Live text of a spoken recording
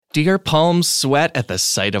Do your palms sweat at the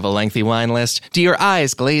sight of a lengthy wine list? Do your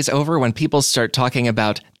eyes glaze over when people start talking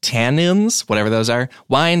about tannins, whatever those are?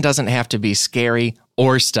 Wine doesn't have to be scary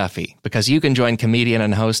or stuffy, because you can join comedian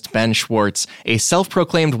and host Ben Schwartz, a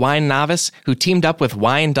self-proclaimed wine novice who teamed up with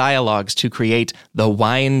Wine Dialogues to create The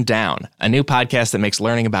Wine Down, a new podcast that makes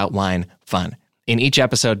learning about wine fun. In each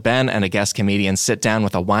episode, Ben and a guest comedian sit down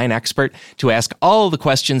with a wine expert to ask all the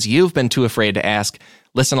questions you've been too afraid to ask.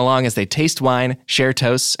 Listen along as they taste wine, share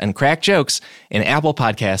toasts, and crack jokes in Apple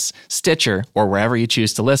Podcasts, Stitcher, or wherever you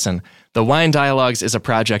choose to listen. The Wine Dialogues is a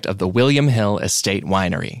project of the William Hill Estate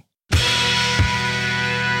Winery.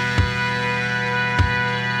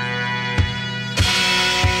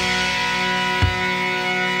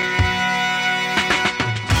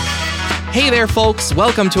 Hey there, folks.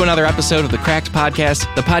 Welcome to another episode of the Cracked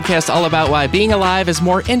Podcast, the podcast all about why being alive is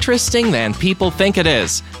more interesting than people think it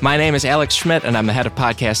is. My name is Alex Schmidt, and I'm the head of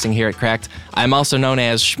podcasting here at Cracked. I'm also known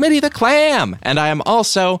as Schmitty the Clam, and I am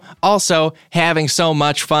also having so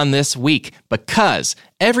much fun this week because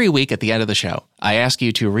every week at the end of the show, I ask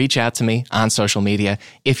you to reach out to me on social media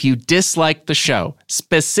if you disliked the show,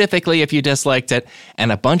 specifically if you disliked it, and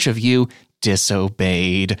a bunch of you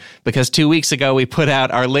disobeyed, because 2 weeks ago we put out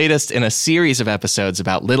our latest in a series of episodes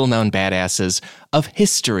about little-known badasses of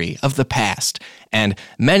history, of the past, and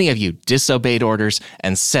many of you disobeyed orders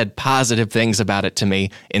and said positive things about it to me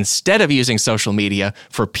instead of using social media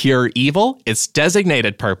for pure evil, its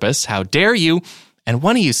designated purpose. How dare you? And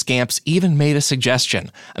one of you scamps even made a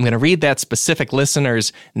suggestion. I'm going to read that specific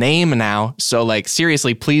listener's name now. So,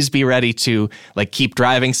 seriously, please be ready to, keep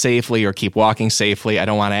driving safely or keep walking safely. I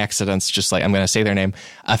don't want accidents. Just I'm going to say their name.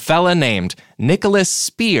 A fella named Nicholas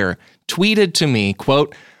Spear tweeted to me,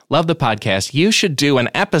 quote, "Love the podcast. You should do an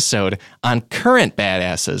episode on current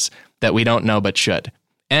badasses that we don't know but should."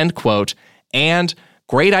 End quote. And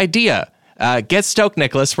great idea. Get stoked,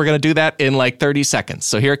 Nicholas. We're going to do that in 30 seconds.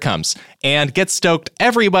 So here it comes. And get stoked,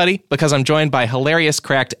 everybody, because I'm joined by hilarious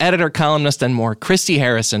Cracked editor, columnist, and more, Christy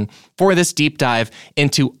Harrison, for this deep dive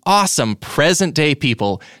into awesome present-day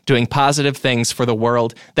people doing positive things for the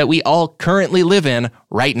world that we all currently live in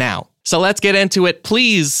right now. So let's get into it.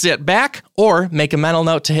 Please sit back or make a mental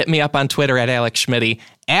note to hit me up on Twitter at Alex Schmitty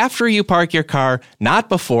after you park your car, not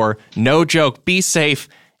before. No joke. Be safe.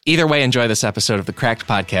 Either way, enjoy this episode of the Cracked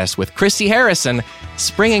Podcast with Christy Harrison,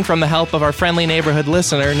 springing from the help of our friendly neighborhood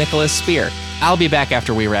listener, Nicholas Spear. I'll be back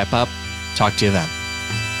after we wrap up. Talk to you then.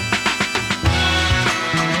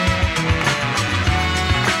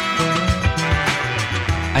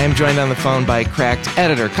 I am joined on the phone by Cracked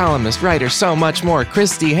editor, columnist, writer, so much more,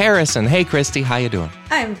 Christy Harrison. Hey, Christy, how you doing?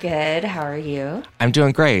 I'm good. How are you? I'm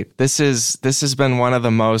doing great. This has been one of the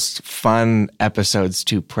most fun episodes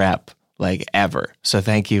to prep ever. So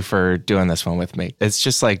thank you for doing this one with me. It's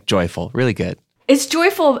just joyful, really good. It's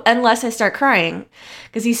joyful unless I start crying,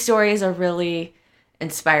 because these stories are really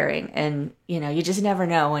inspiring, and you just never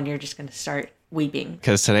know when you're just going to start weeping.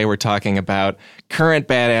 Because today we're talking about current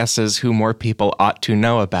badasses who more people ought to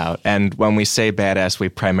know about. And when we say badass, we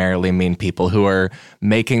primarily mean people who are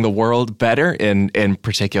making the world better in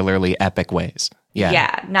particularly epic ways.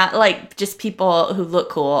 Yeah, not just people who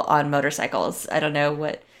look cool on motorcycles. I don't know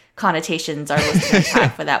what connotations our listeners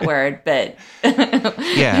have for that word, but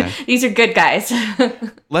yeah, these are good guys.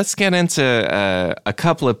 Let's get into a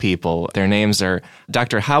couple of people. Their names are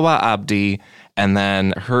Dr. Hawa Abdi, and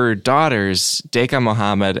then her daughters, Deka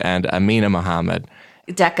Muhammad and Amina Muhammad.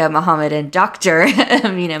 Deka Muhammad and Dr.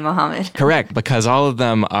 Amina Muhammad. Correct, because all of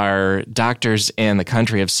them are doctors in the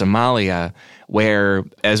country of Somalia, where,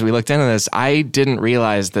 as we looked into this, I didn't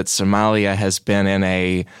realize that Somalia has been in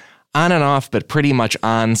a on and off, but pretty much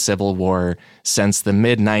on civil war since the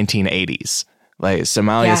mid-1980s.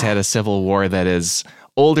 Somalia's had a civil war that is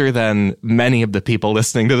older than many of the people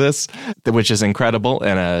listening to this, which is incredible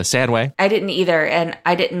in a sad way. I didn't either, and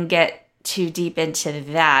I didn't get too deep into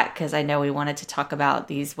that because I know we wanted to talk about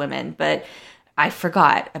these women, but I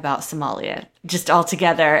forgot about Somalia just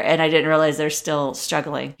altogether, and I didn't realize they're still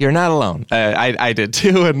struggling. You're not alone. I did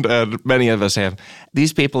too, and many of us have.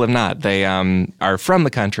 These people have not. They are from the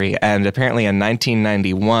country, and apparently in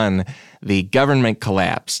 1991, the government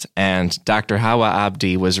collapsed, and Dr. Hawa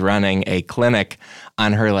Abdi was running a clinic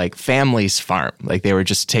on her family's farm. They were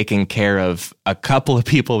just taking care of a couple of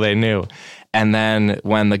people they knew. And then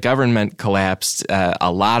when the government collapsed,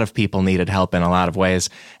 a lot of people needed help in a lot of ways.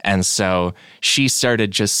 And so she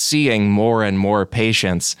started just seeing more and more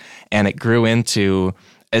patients, and it grew into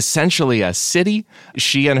essentially a city.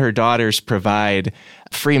 She and her daughters provide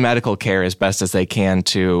free medical care as best as they can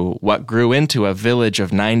to what grew into a village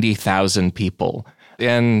of 90,000 people.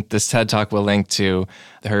 in this TED Talk we'll link to,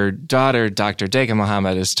 her daughter, Dr. Deka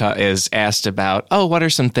Muhammad, is asked about, what are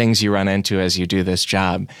some things you run into as you do this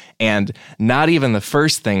job? And not even the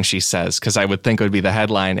first thing she says, because I would think would be the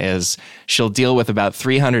headline, is she'll deal with about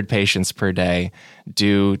 300 patients per day,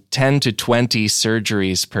 do 10 to 20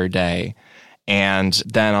 surgeries per day, and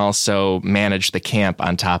then also manage the camp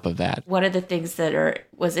on top of that. One of the things that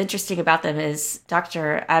was interesting about them is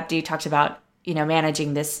Dr. Abdi talked about,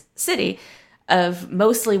 managing this city of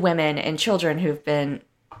mostly women and children who've been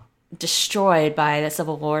destroyed by the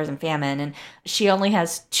civil wars and famine. And she only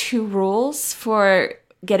has 2 rules for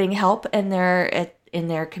getting help in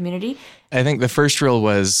their community. I think the first rule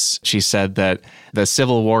was, she said that the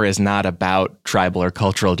Civil War is not about tribal or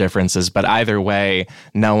cultural differences, but either way,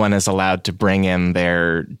 no one is allowed to bring in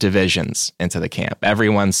their divisions into the camp.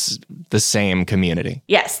 Everyone's the same community.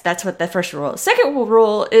 Yes, that's what the first rule is. Second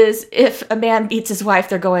rule is if a man beats his wife,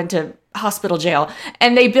 they're going to hospital jail.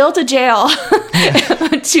 And they built a jail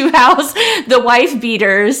to house the wife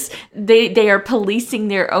beaters. They are policing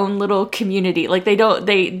their own little community. Like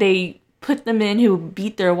they put the men who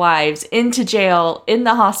beat their wives into jail in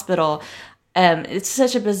the hospital. It's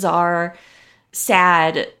such a bizarre,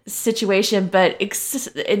 sad situation, but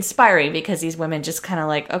inspiring, because these women just kind of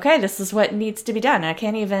like, okay, this is what needs to be done. I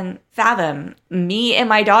can't even fathom me and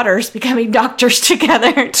my daughters becoming doctors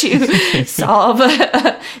together to solve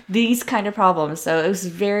these kind of problems. So it was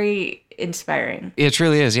very inspiring. It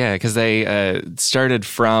truly is, yeah, because they started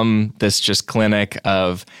from this just clinic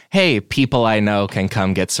of, hey, people I know can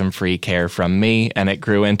come get some free care from me, and it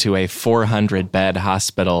grew into a 400-bed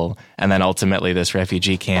hospital, and then ultimately this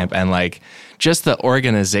refugee camp, and like just the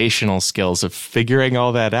organizational skills of figuring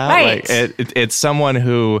all that out. Right. Like it's someone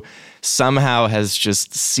who somehow has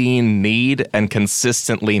just seen need and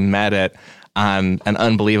consistently met it on an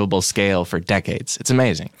unbelievable scale for decades. It's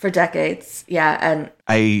amazing. For decades, yeah. And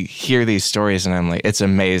I hear these stories and I'm like, it's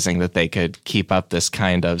amazing that they could keep up this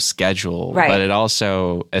kind of schedule. Right. But it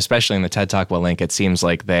also, especially in the TED Talk we'll link, it seems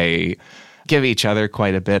like they give each other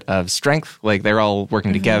quite a bit of strength. Like they're all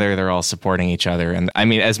working together, they're all supporting each other. And I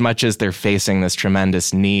mean, as much as they're facing this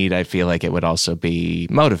tremendous need, I feel like it would also be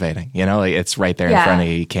motivating. Like it's right there in front of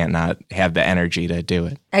you. You can't not have the energy to do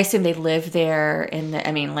it. I assume they live there.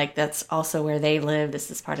 That's also where they live. This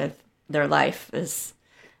is part of their life, is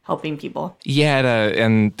helping people. Yeah,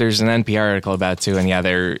 and there's an NPR article about it too. And yeah,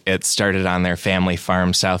 it started on their family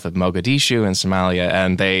farm south of Mogadishu in Somalia.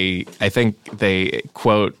 And I think they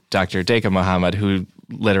quote Dr. Deka Muhammad, who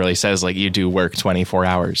literally says, like, you do work 24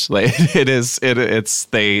 hours. Like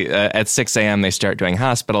they at 6 a.m. they start doing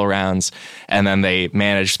hospital rounds, and then they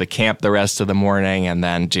manage the camp the rest of the morning, and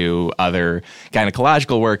then do other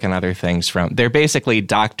gynecological work and other things. They're basically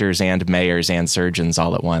doctors and mayors and surgeons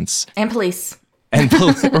all at once. And police.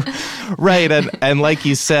 Right, and like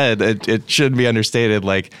you said, it shouldn't be understated,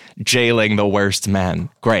 like jailing the worst men.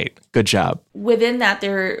 Great, good job. Within that,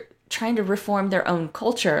 they're trying to reform their own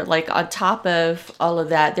culture. Like on top of all of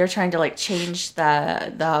that, they're trying to like change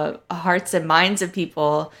the hearts and minds of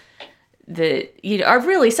people that are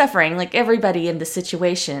really suffering. Like everybody in the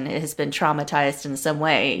situation has been traumatized in some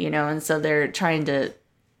way, and so they're trying to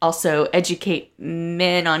also educate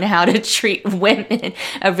men on how to treat women,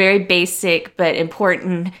 a very basic but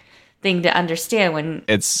important thing to understand. When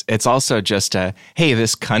it's also just hey,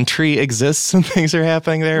 this country exists and things are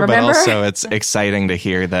happening there. Remember? But also it's exciting to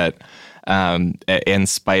hear that in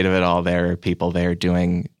spite of it all, there are people there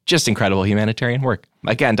doing just incredible humanitarian work.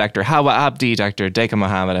 Again, Dr. Hawa Abdi, Dr. Deka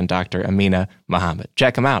Muhammad, and Dr. Amina Muhammad.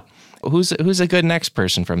 Check them out. Who's a good next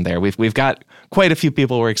person from there? We've got quite a few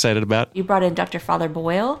people we're excited about. You brought in Dr. Father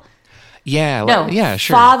Boyle? Yeah,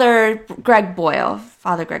 sure. Father Greg Boyle.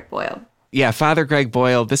 Yeah, Father Greg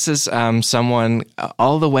Boyle. This is someone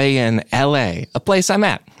all the way in L.A., a place I'm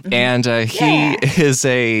at. Mm-hmm. And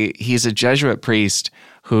he's a Jesuit priest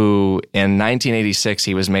who in 1986,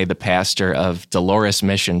 he was made the pastor of Dolores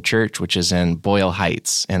Mission Church, which is in Boyle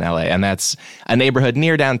Heights in LA. And that's a neighborhood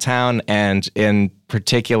near downtown, and in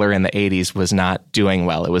particular in the 80s was not doing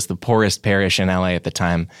well. It was the poorest parish in LA at the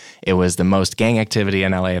time. It was the most gang activity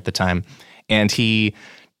in LA at the time. And he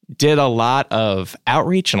did a lot of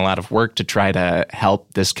outreach and a lot of work to try to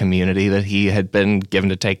help this community that he had been given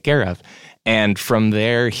to take care of. And from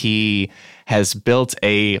there, he has built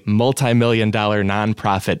a multi-million-dollar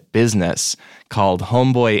nonprofit business called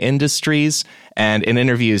Homeboy Industries. And in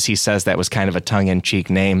interviews, he says that was kind of a tongue-in-cheek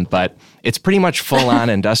name, but it's pretty much full-on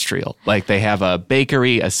industrial. Like they have a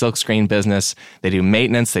bakery, a silkscreen business, they do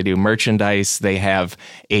maintenance, they do merchandise, they have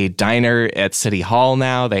a diner at City Hall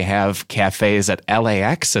now, they have cafes at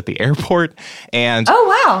LAX at the airport. And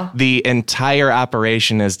oh, wow. The entire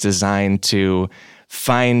operation is designed to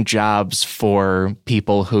find jobs for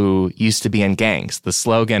people who used to be in gangs. The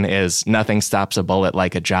slogan is "Nothing stops a bullet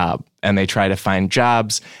like a job." And they try to find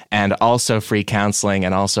jobs and also free counseling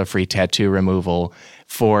and also free tattoo removal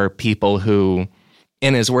for people who,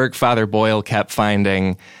 in his work, Father Boyle kept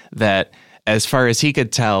finding that, as far as he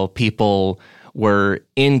could tell, people were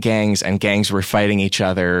in gangs and gangs were fighting each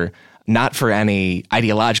other, not for any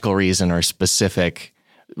ideological reason or specific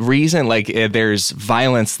reason. Like, there's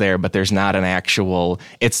violence there, but there's not an actual,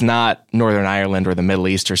 it's not Northern Ireland or the Middle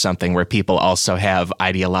East or something where people also have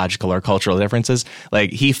ideological or cultural differences.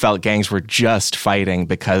 Like, he felt gangs were just fighting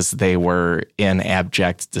because they were in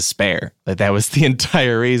abject despair. Like, that was the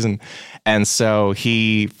entire reason. And so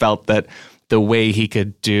he felt that the way he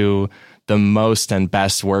could do the most and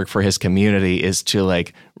best work for his community is to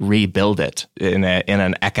like rebuild it in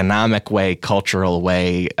an economic way, cultural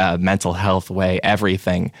way, mental health way,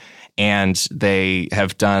 everything. And they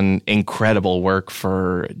have done incredible work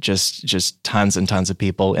for just tons and tons of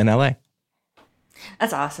people in LA.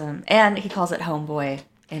 That's awesome. And he calls it Homeboy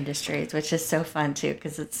Industries, which is so fun too,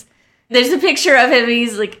 because there's a picture of him.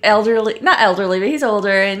 He's like not elderly, but he's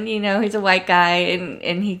older, and he's a white guy,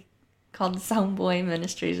 and he called Homeboy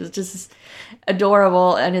Ministries. It's just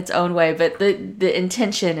adorable in its own way, but the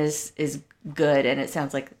intention is good, and it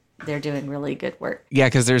sounds like they're doing really good work. Yeah,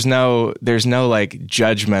 because there's no like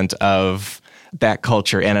judgment of that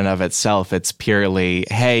culture in and of itself. It's purely,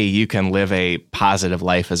 hey, you can live a positive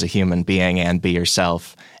life as a human being and be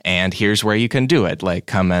yourself, and here's where you can do it. Like,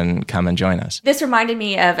 come and join us. This reminded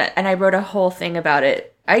me of, and I wrote a whole thing about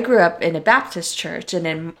it. I grew up in a Baptist church,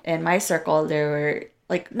 and in my circle there were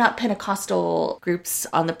like not Pentecostal groups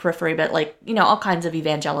on the periphery, but like, all kinds of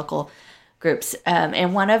evangelical groups.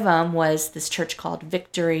 And one of them was this church called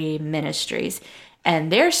Victory Ministries.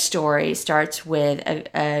 And their story starts with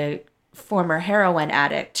a former heroin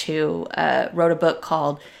addict who wrote a book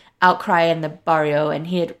called Outcry in the Barrio. And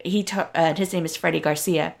his name is Freddie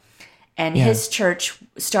Garcia. And his church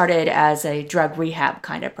started as a drug rehab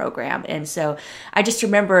kind of program. And so I just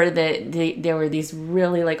remember that there were these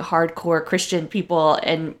really like hardcore Christian people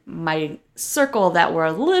in my circle that were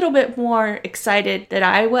a little bit more excited than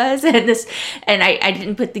I was. And I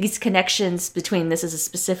didn't put these connections between this as a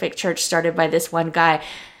specific church started by this one guy.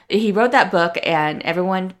 He wrote that book, and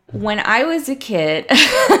everyone, when I was a kid,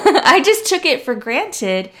 I just took it for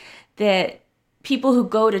granted that people who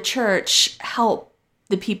go to church help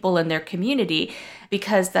the people in their community,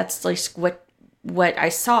 because that's like what I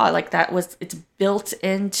saw. Like, it's built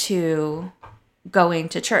into going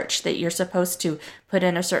to church, that you're supposed to put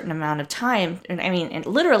in a certain amount of time. And I mean, and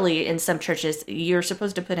literally in some churches, you're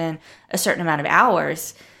supposed to put in a certain amount of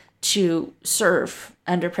hours to serve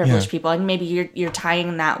underprivileged people. And maybe you're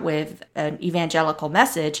tying that with an evangelical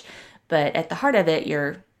message, but at the heart of it,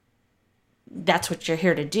 that's what you're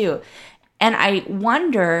here to do. And I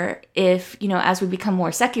wonder if, as we become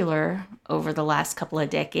more secular over the last couple of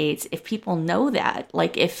decades, if people know that,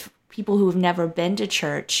 like if people who've never been to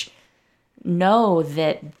church know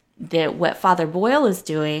that what Father Boyle is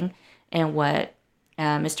doing and what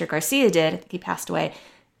Mr. Garcia did, I think he passed away,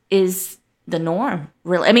 is the norm.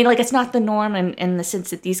 Really, I mean, like, it's not the norm in the sense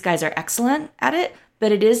that these guys are excellent at it,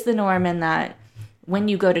 but it is the norm in that when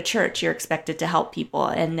you go to church, you're expected to help people,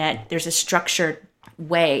 and that there's a structured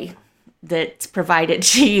way that's provided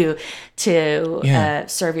to you to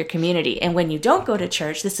serve your community. And when you don't go to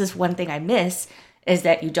church, this is one thing I miss, is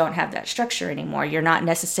that you don't have that structure anymore. You're not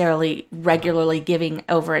necessarily regularly giving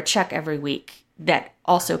over a check every week that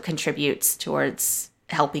also contributes towards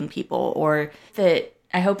helping people. Or that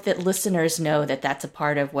I hope that listeners know that that's a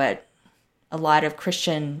part of what a lot of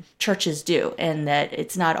Christian churches do, and that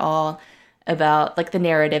it's not all about, like, the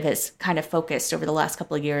narrative has kind of focused over the last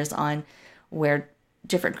couple of years on where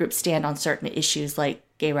different groups stand on certain issues like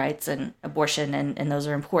gay rights and abortion, and those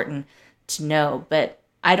are important to know. But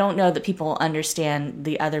I don't know that people understand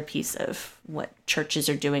the other piece of what churches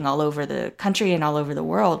are doing all over the country and all over the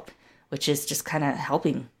world, which is just kind of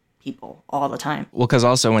helping people all the time. Well, because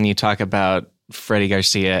also when you talk about Freddie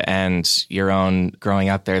Garcia and your own growing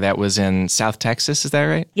up there, that was in South Texas, is that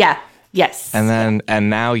right? Yeah. Yes. And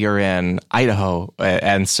now you're in Idaho,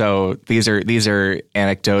 and so these are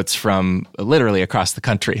anecdotes from literally across the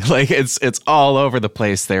country. Like, it's all over the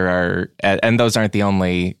place. There are, and those aren't the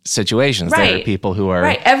only situations. Right. There are people who are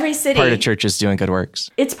every city part of churches doing good works.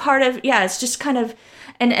 It's part of, it's just kind of,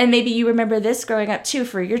 and maybe you remember this growing up too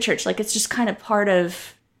for your church. Like, it's just kind of part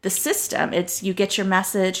of the system. It's, you get your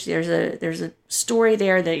message. There's a story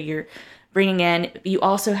there that you're bringing in. You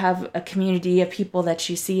also have a community of people that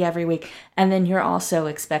you see every week, and then you're also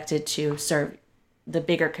expected to serve the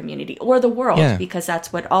bigger community or the world, because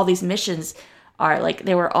that's what all these missions are. Like,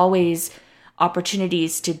 there were always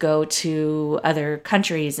opportunities to go to other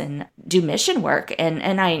countries and do mission work.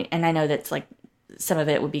 And I know that's like, some of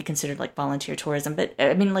it would be considered like volunteer tourism, but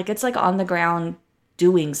I mean, like, it's like on the ground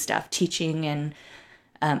doing stuff, teaching and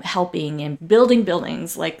helping and building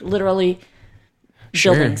buildings, like literally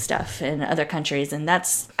building stuff in other countries. And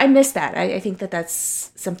I miss that. I think that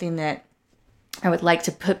that's something that I would like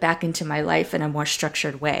to put back into my life in a more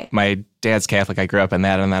structured way. My dad's Catholic. I grew up in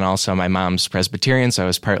that. And then also my mom's Presbyterian. So I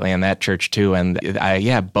was partly in that church too. And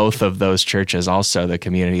both of those churches also, the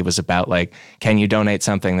community was about like, can you donate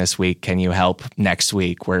something this week? Can you help next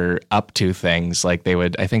week? We're up to things. Like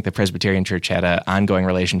I think the Presbyterian church had an ongoing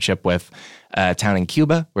relationship with a town in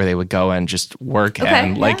Cuba where they would go and just work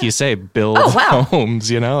and, like you say, build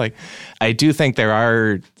homes, Like, I do think there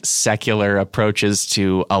are secular approaches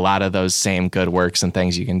to a lot of those same good works and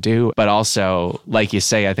things you can do. But also, like you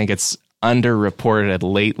say, I think it's underreported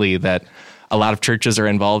lately that a lot of churches are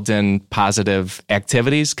involved in positive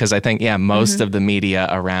activities, because I think, most of the media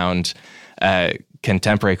around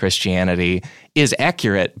contemporary Christianity is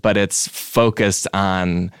accurate, but it's focused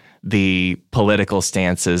on the political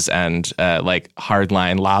stances and like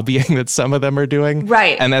hardline lobbying that some of them are doing.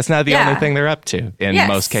 Right. And that's not the only thing they're up to in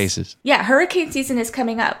most cases. Yeah, hurricane season is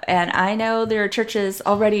coming up, and I know there are churches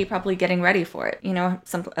already probably getting ready for it.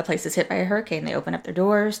 A place is hit by a hurricane, they open up their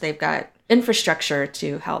doors, they've got infrastructure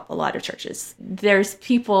to help a lot of churches. There's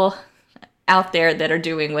people out there that are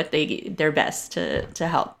doing what their best to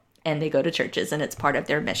help. And they go to churches, and it's part of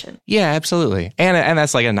their mission. Yeah, absolutely. And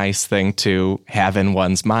that's like a nice thing to have in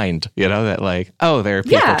one's mind, that like, oh, there are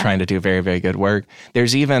people trying to do very, very good work.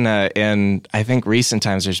 There's even in, I think, recent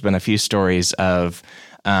times, there's been a few stories of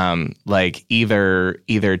like either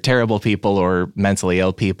terrible people or mentally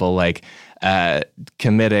ill people, like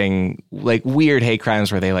committing like weird hate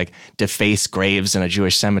crimes where they like deface graves in a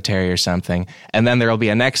Jewish cemetery or something. And then there'll be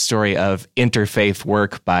a next story of interfaith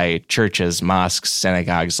work by churches, mosques,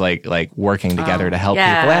 synagogues, like working together to help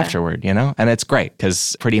people afterward, And it's great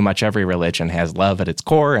because pretty much every religion has love at its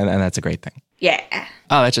core, and that's a great thing. Yeah.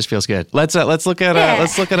 Oh, that just feels good. Let's look at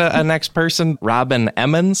a next person, Robin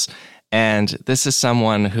Emmons. And this is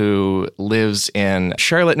someone who lives in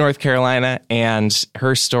Charlotte, North Carolina, and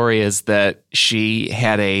her story is that she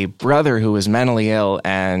had a brother who was mentally ill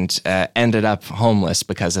and ended up homeless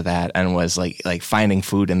because of that, and was like finding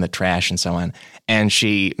food in the trash and so on. And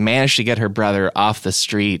she managed to get her brother off the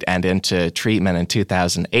street and into treatment in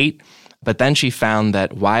 2008. But then she found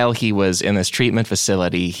that while he was in this treatment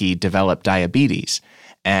facility, he developed diabetes.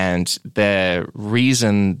 And the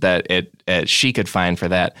reason that she could find for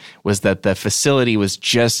that was that the facility was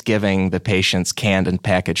just giving the patients canned and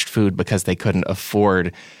packaged food because they couldn't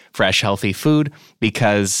afford fresh, healthy food,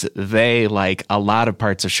 because they, like a lot of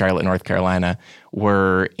parts of Charlotte, North Carolina,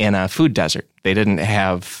 were in a food desert. They didn't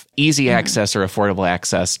have easy access or affordable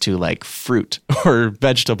access to like fruit or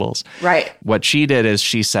vegetables. Right. What she did is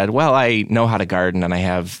she said, well, I know how to garden and I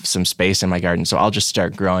have some space in my garden, so I'll just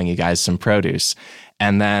start growing you guys some produce.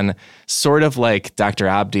 And then, sort of like Dr.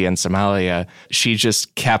 Abdi in Somalia, she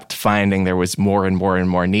just kept finding there was more and more and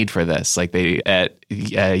more need for this. Like at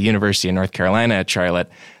University of North Carolina at Charlotte,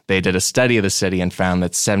 they did a study of the city and found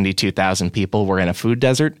that 72,000 people were in a food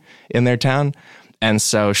desert in their town. And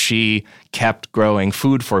so she kept growing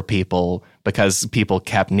food for people because people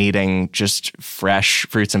kept needing just fresh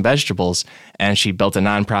fruits and vegetables. And she built a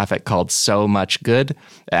nonprofit called So Much Good,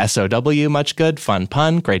 SOW Much Good, fun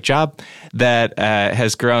pun, great job, that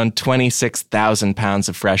has grown 26,000 pounds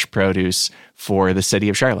of fresh produce for the city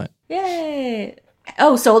of Charlotte. Yay.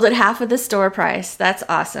 Oh, sold at half of the store price. That's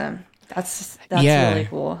awesome. That's really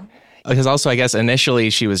cool. Because also, I guess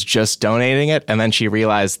initially she was just donating it, and then she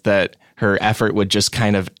realized that her effort would just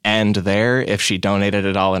kind of end there if she donated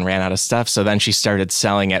it all and ran out of stuff. So then she started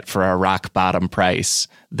selling it for a rock bottom price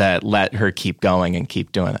that let her keep going and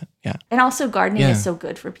keep doing it. Yeah. And also gardening is so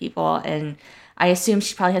good for people. And I assume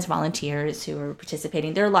she probably has volunteers who are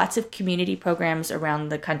participating. There are lots of community programs around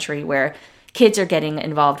the country where kids are getting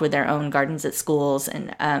involved with their own gardens at schools.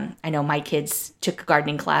 And I know my kids took a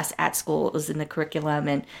gardening class at school. It was in the curriculum,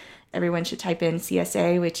 and everyone should type in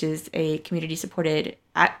CSA, which is a community-supported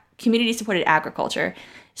agriculture.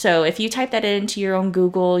 So if you type that into your own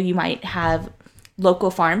Google, you might have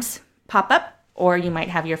local farms pop up, or you might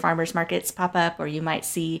have your farmers markets pop up, or you might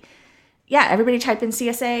see, everybody type in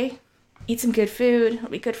CSA, eat some good food, it'll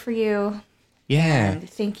be good for you. Yeah. And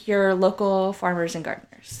thank your local farmers and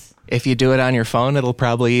gardeners. If you do it on your phone, it'll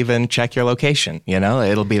probably even check your location,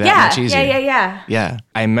 It'll be that much easier. Yeah.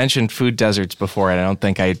 I mentioned food deserts before, and I don't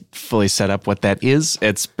think I fully set up what that is.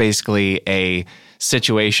 It's basically a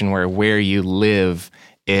situation where you live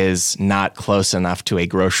is not close enough to a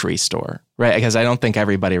grocery store, right? Because I don't think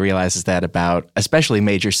everybody realizes that about, especially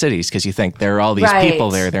major cities, because you think there are all these people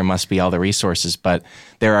there must be all the resources, but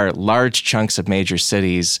there are large chunks of major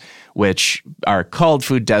cities which are called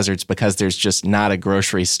food deserts because there's just not a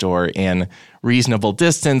grocery store in reasonable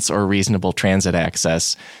distance or reasonable transit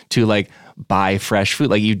access to like buy fresh food.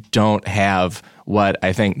 Like you don't have what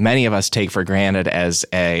I think many of us take for granted as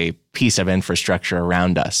a piece of infrastructure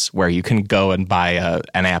around us where you can go and buy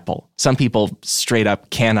an apple. Some people straight up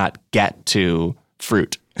cannot get to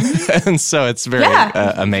fruit. And so it's very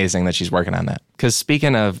amazing that she's working on that. Because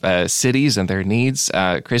speaking of cities and their needs,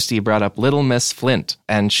 Christy brought up Little Miss Flint,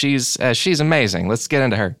 and she's amazing. Let's get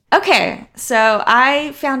into her. Okay, so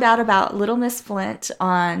I found out about Little Miss Flint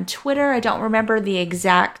on Twitter. I don't remember the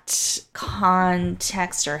exact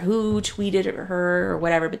context or who tweeted her or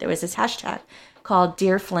whatever, but there was this hashtag called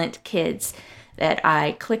Dear Flint Kids that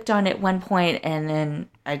I clicked on at one point, and then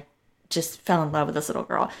I just fell in love with this little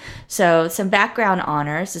girl. So some background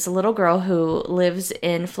honors. This is a little girl who lives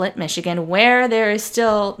in Flint, Michigan, where there is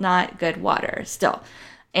still not good water still.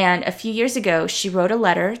 And a few years ago, she wrote a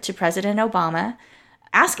letter to President Obama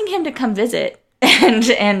asking him to come visit and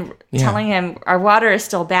telling him our water is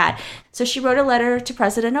still bad. So she wrote a letter to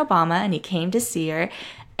President Obama, and he came to see her.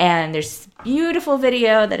 And there's this beautiful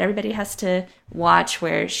video that everybody has to watch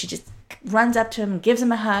where she just runs up to him, gives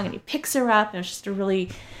him a hug, and he picks her up. And it was just a really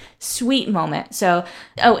sweet moment. So,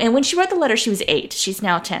 and when she wrote the letter, she was 8. She's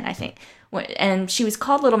now 10, I think. And she was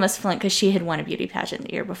called Little Miss Flint because she had won a beauty pageant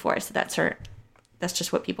the year before. So that's her. That's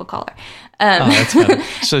just what people call her. That's funny.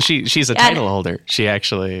 So she's a title holder. She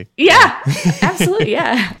actually. Yeah, absolutely.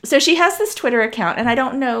 Yeah. So she has this Twitter account, and I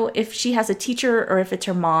don't know if she has a teacher or if it's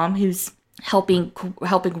her mom who's helping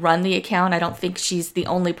run the account. I don't think she's the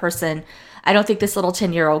only person. I don't think this little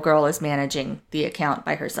 10-year-old girl is managing the account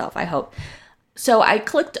by herself. I hope. So I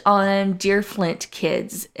clicked on Dear Flint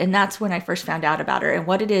Kids, and that's when I first found out about her. And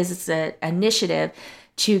what it is an initiative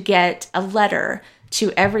to get a letter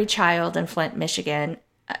to every child in Flint, Michigan,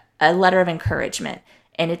 a letter of encouragement.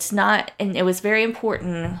 And it was very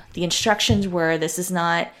important. The instructions were, this is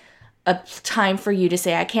not a time for you to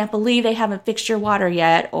say, I can't believe they haven't fixed your water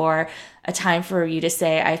yet, or a time for you to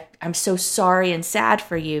say, I'm so sorry and sad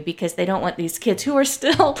for you, because they don't want these kids who are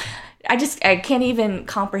still, I can't even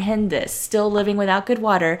comprehend this, still living without good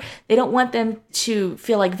water. They don't want them to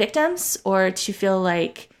feel like victims or to feel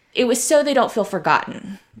like, it was so they don't feel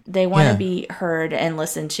forgotten. They want to be heard and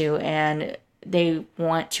listened to, and they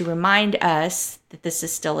want to remind us that this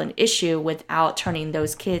is still an issue without turning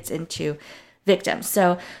those kids into victims.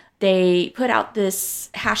 So they put out this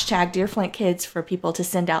hashtag Dear Flint Kids for people to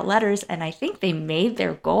send out letters, and I think they made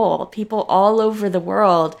their goal. People all over the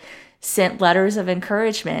world sent letters of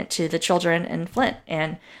encouragement to the children in Flint.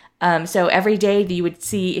 And so every day you would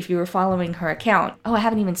see, if you were following her account, I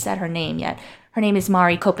haven't even said her name yet. Her name is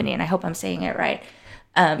Mari Kopany, and I hope I'm saying it right.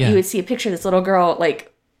 You would see a picture of this little girl,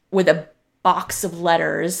 like, with a box of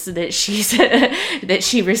letters that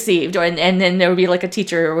she received, and then there would be like a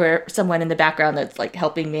teacher or someone in the background that's like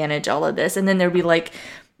helping manage all of this, and then there'd be like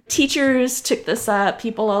teachers took this up,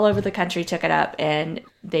 people all over the country took it up, and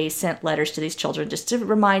they sent letters to these children just to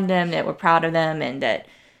remind them that we're proud of them and that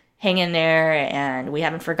hang in there and we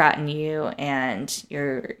haven't forgotten you, and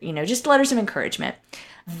you're, just letters of encouragement.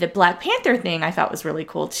 The Black Panther thing I thought was really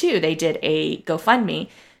cool too. They did a GoFundMe.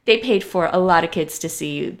 They paid for a lot of kids to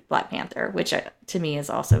see Black Panther, which to me is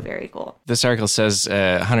also very cool. This article says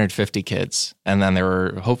 150 kids, and then there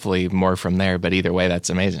were hopefully more from there, but either way, that's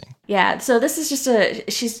amazing. Yeah, so this is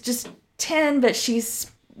she's just 10, but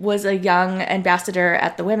was a young ambassador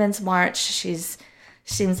at the Women's March. She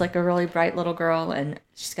seems like a really bright little girl, and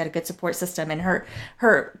she's got a good support system, and her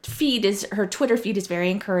Twitter feed is very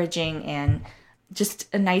encouraging and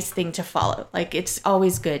just a nice thing to follow. Like, it's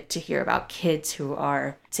always good to hear about kids who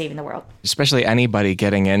are saving the world. Especially anybody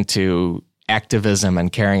getting into activism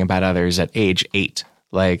and caring about others at age 8.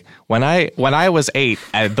 Like, when I was 8,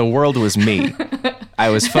 the world was me. I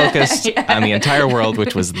was focused on the entire world,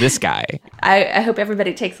 which was this guy. I hope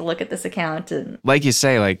everybody takes a look at this account. And like you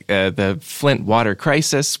say, the Flint water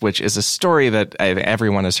crisis, which is a story that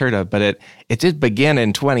everyone has heard of, but it did begin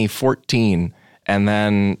in 2014. And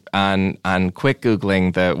then on quick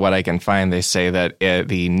Googling, what I can find, they say that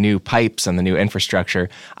the new pipes and the new infrastructure,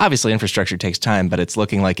 obviously infrastructure takes time, but it's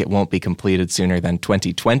looking like it won't be completed sooner than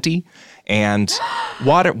 2020. And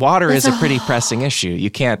water is a pretty pressing issue. You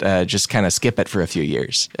can't just kind of skip it for a few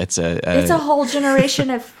years. It's a whole generation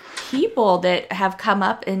of people that have come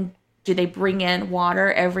up, and do they bring in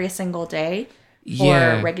water every single day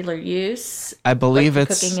for regular use? I believe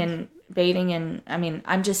it's cooking and bathing in, I mean,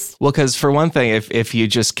 I'm just... Well, because for one thing, if you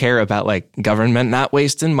just care about like government not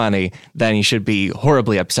wasting money, then you should be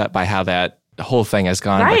horribly upset by how that whole thing has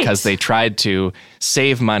gone, Right. because they tried to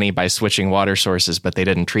save money by switching water sources, but they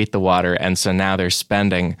didn't treat the water. And so now they're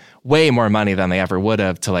spending way more money than they ever would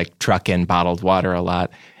have to like truck in bottled water a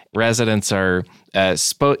lot. Residents are,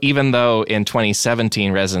 even though in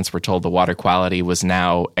 2017 residents were told the water quality was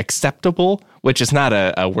now acceptable, which is not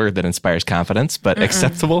a word that inspires confidence, but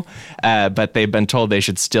acceptable. But they've been told they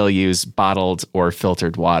should still use bottled or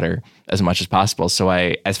filtered water as much as possible. So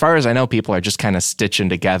as far as I know, people are just kind of stitching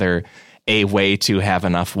together a way to have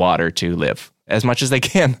enough water to live as much as they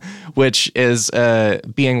can, which is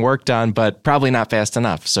being worked on, but probably not fast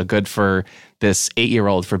enough. So good for this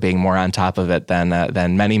 8-year-old for being more on top of it than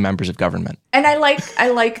many members of government. And I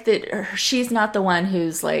like that she's not the one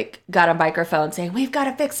who's like got a microphone saying, we've got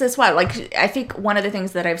to fix this water. Like, I think one of the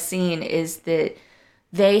things that I've seen is that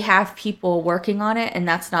they have people working on it, and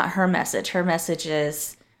that's not her message. Her message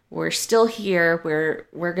is, we're still here.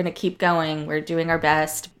 We're going to keep going. We're doing our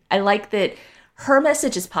best. I like that her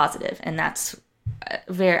message is positive, and that's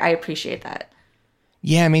I appreciate that.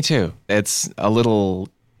 Yeah, me too. It's a little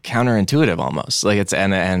counterintuitive almost. Like it's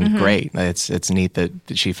and great. It's neat that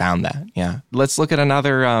she found that. Yeah. Let's look at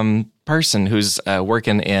another person who's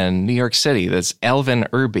working in New York City. That's Alvin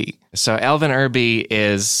Irby. So Alvin Irby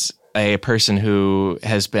is a person who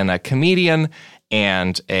has been a comedian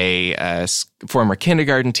and a former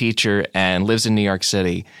kindergarten teacher and lives in New York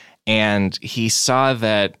City. And he saw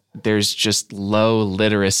that there's just low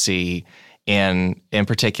literacy in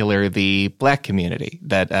particular the Black community,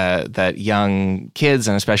 that young kids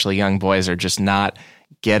and especially young boys are just not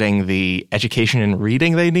getting the education and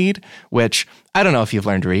reading they need, which I don't know if you've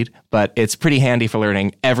learned to read, but it's pretty handy for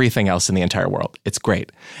learning everything else in the entire world. It's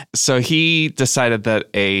great. So he decided that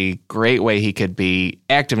a great way he could be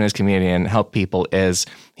active in his community and help people is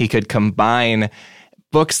he could combine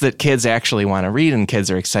books that kids actually want to read and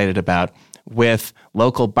kids are excited about with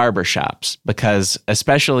local barbershops, because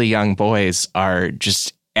especially young boys are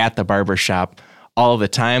just at the barbershop all the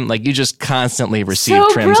time. Like, you just constantly receive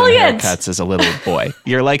trims and haircuts as a little boy.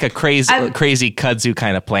 You're like a crazy kudzu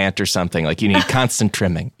kind of plant or something. Like, you need constant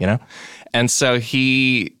trimming, you know? And so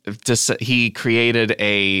he created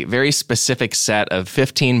a very specific set of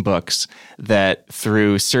 15 books that,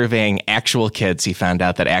 through surveying actual kids, he found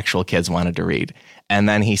out that actual kids wanted to read. And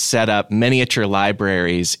then he set up miniature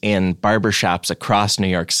libraries in barbershops across New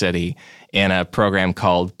York City in a program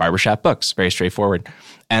called Barbershop Books. Very straightforward.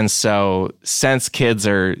 And so since kids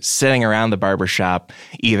are sitting around the barbershop,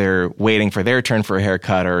 either waiting for their turn for a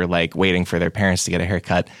haircut or like waiting for their parents to get a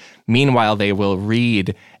haircut, meanwhile, they will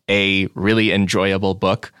read a really enjoyable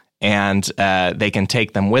book, and they can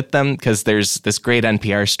take them with them, because there's this great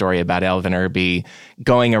NPR story about Alvin Irby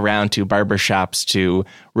going around to barbershops to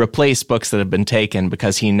replace books that have been taken,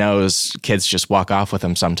 because he knows kids just walk off with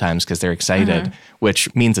them sometimes because they're excited,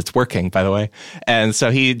 which means it's working, by the way. And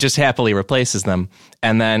so he just happily replaces them.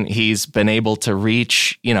 And then he's been able to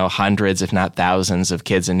reach, hundreds, if not thousands of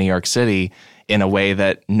kids in New York City in a way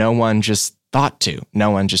that no one just thought to.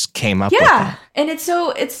 No one just came up with them. And it's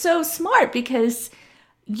so smart, because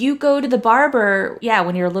you go to the barber,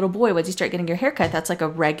 when you're a little boy, once you start getting your haircut, that's like a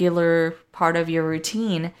regular part of your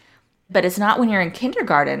routine. But it's not when you're in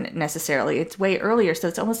kindergarten necessarily. It's way earlier. So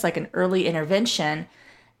it's almost like an early intervention.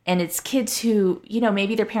 And it's kids who,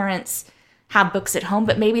 maybe their parents have books at home,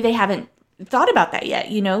 but maybe they haven't thought about that yet.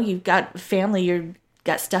 You've got family, you've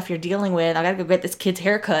got stuff you're dealing with. I got to go get this kid's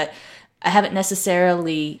haircut. I haven't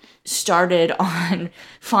necessarily started on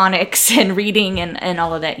phonics and reading and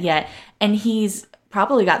all of that yet. And he's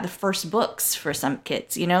probably got the first books for some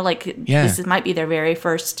kids, this might be their very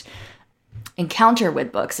first encounter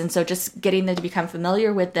with books. And so just getting them to become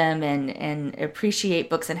familiar with them and appreciate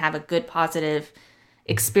books and have a good positive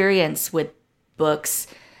experience with books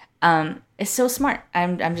is so smart.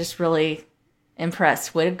 I'm just really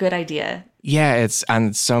impressed. What a good idea. Yeah, it's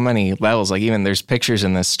on so many levels. Like, even there's pictures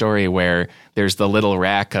in this story where there's the little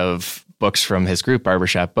rack of books from his group,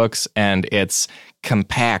 Barbershop Books, and it's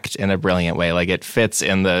compact in a brilliant way. Like, it fits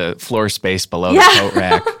in the floor space below the coat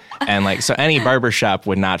rack. And like, so any barbershop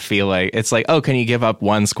would not feel like, it's like, oh, can you give up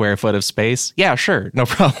 1 square foot of space? Yeah, sure. No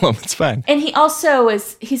problem. It's fine. And he's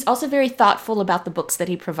also very thoughtful about the books that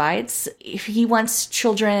he provides. He wants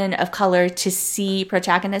children of color to see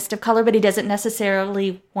protagonists of color, but he doesn't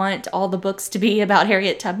necessarily want all the books to be about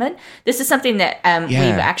Harriet Tubman. This is something that we've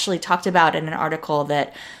actually talked about in an article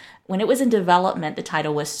that when it was in development, the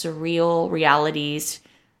title was Surreal Realities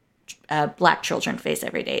Black Children Face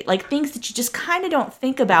Every Day. Like, things that you just kind of don't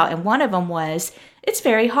think about. And one of them was, it's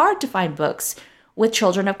very hard to find books with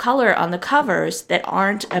children of color on the covers that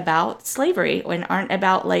aren't about slavery and aren't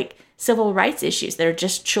about like civil rights issues. They're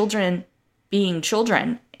just children being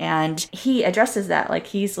children. And he addresses that. Like,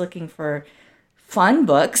 he's looking for fun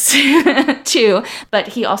books too, but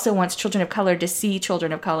he also wants children of color to see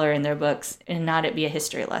children of color in their books and not it be a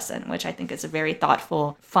history lesson, which I think is a very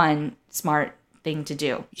thoughtful, fun, smart thing to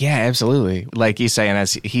do. Yeah, absolutely. Like you say, and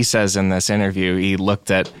as he says in this interview, he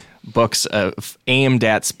looked at books aimed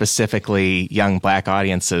at specifically young Black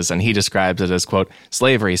audiences, and he describes it as, quote,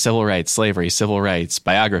 slavery, civil rights,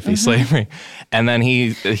 biography, slavery. And then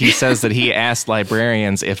he says that he asked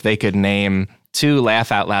librarians if they could name 2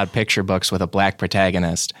 laugh-out-loud picture books with a Black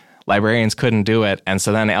protagonist. Librarians couldn't do it, and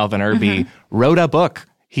so then Alvin Irby wrote a book.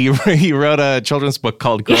 He wrote a children's book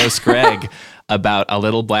called Gross Greg about a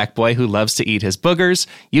little Black boy who loves to eat his boogers.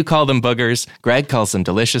 You call them boogers. Greg calls them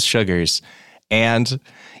delicious sugars. And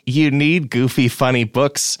you need goofy, funny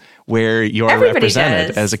books where you're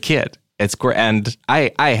represented as a kid. It's great. And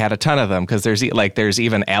I had a ton of them because there's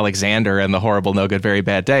even Alexander in The Horrible, No Good, Very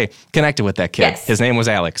Bad Day connected with that kid. Yes. His name was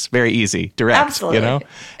Alex. Very easy, direct, Absolutely. You know?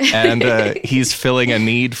 And he's filling a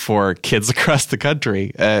need for kids across the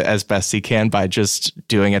country as best he can by just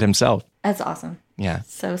doing it himself. That's awesome. Yeah.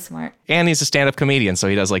 So smart. And he's a stand-up comedian, so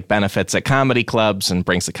he does like benefits at comedy clubs and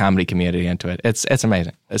brings the comedy community into it. It's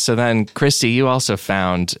amazing. So then, Christy, you also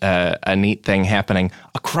found a neat thing happening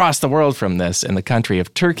across the world from this in the country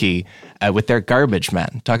of Turkey with their garbage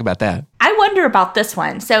men. Talk about that. I wonder about this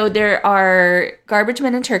one. So there are garbage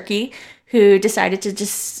men in Turkey who decided to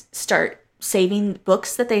just start saving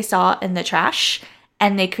books that they saw in the trash,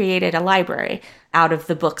 and they created a library out of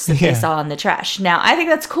the books that they saw in the trash. Now, I think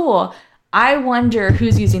that's cool. I wonder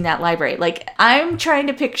who's using that library. Like, I'm trying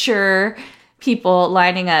to picture people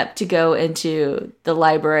lining up to go into the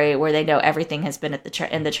library where they know everything has been at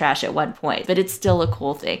in the trash at one point, but it's still a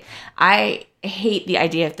cool thing. I hate the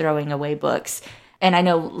idea of throwing away books. And I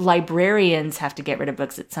know librarians have to get rid of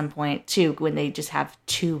books at some point too, when they just have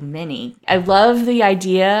too many. I love the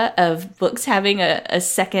idea of books having a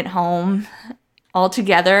second home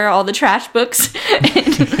altogether, all the trash books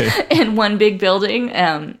in one big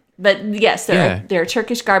building. But yes, there are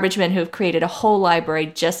Turkish garbage men who have created a whole library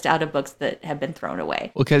just out of books that have been thrown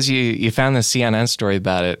away. Well, because you found the CNN story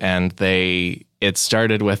about it, and it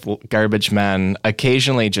started with garbage men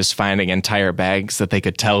occasionally just finding entire bags that they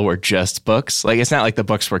could tell were just books. Like, it's not like the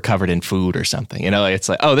books were covered in food or something. You know, it's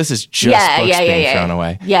like, oh, this is just books being thrown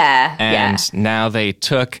away. Yeah. And now they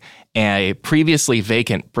took a previously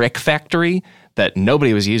vacant brick factory that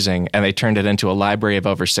nobody was using, and they turned it into a library of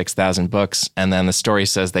over 6,000 books. And then the story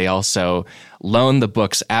says they also loaned the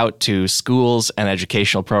books out to schools and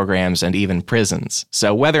educational programs and even prisons.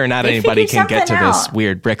 So whether or not anybody can get to this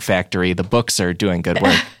weird brick factory, the books are doing good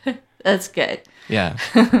work. That's good. Yeah.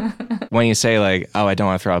 When you say like, oh, I don't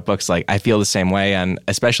want to throw out books, like I feel the same way. And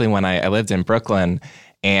especially when I lived in Brooklyn,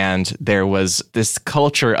 and there was this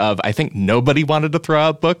culture of, I think nobody wanted to throw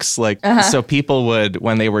out books. Like, so people would,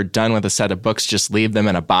 when they were done with a set of books, just leave them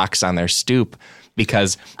in a box on their stoop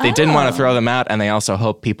because they didn't want to throw them out. And they also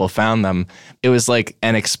hoped people found them. It was like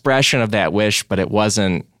an expression of that wish, but it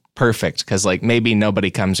wasn't perfect because like maybe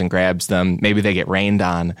nobody comes and grabs them. Maybe they get rained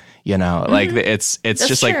on, you know, like it's That's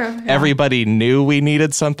just true, like everybody knew we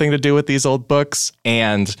needed something to do with these old books.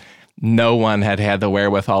 And no one had the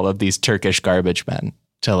wherewithal of these Turkish garbage men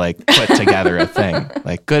to like put together a thing.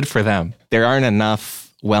 Like, good for them. There aren't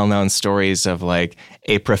enough well-known stories of like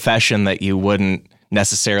a profession that you wouldn't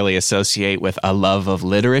necessarily associate with a love of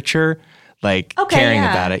literature, like caring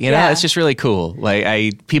about it. You know, it's just really cool.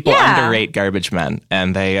 Like people underrate garbage men,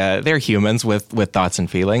 and they're humans with thoughts and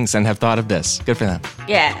feelings and have thought of this. Good for them.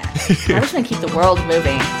 Yeah. Garbage men keep the world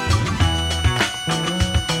moving.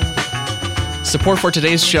 Support for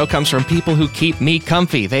today's show comes from people who keep me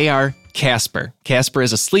comfy. They are Casper. Casper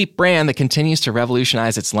is a sleep brand that continues to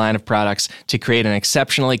revolutionize its line of products to create an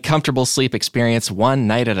exceptionally comfortable sleep experience one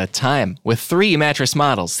night at a time. With 3 mattress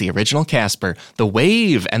models, the original Casper, the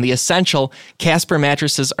Wave, and the Essential, Casper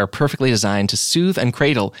mattresses are perfectly designed to soothe and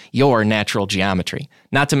cradle your natural geometry.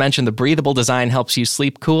 Not to mention the breathable design helps you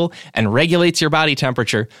sleep cool and regulates your body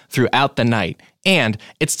temperature throughout the night. And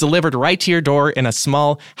it's delivered right to your door in a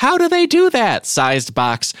small, how do they do that, sized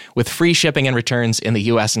box with free shipping and returns in the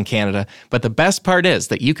US and Canada. But the best part is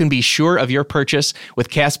that you can be sure of your purchase with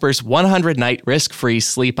Casper's 100-night risk-free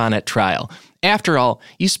sleep on it trial. After all,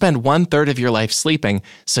 you spend 1/3 of your life sleeping,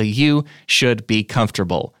 so you should be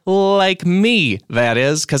comfortable. Like me, that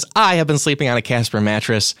is, because I have been sleeping on a Casper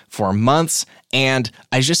mattress for months, and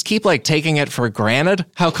I just keep taking it for granted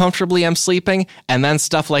how comfortably I'm sleeping, and then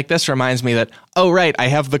stuff like this reminds me that, oh right, I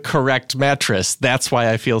have the correct mattress. That's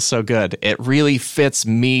why I feel so good. It really fits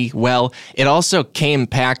me well. It also came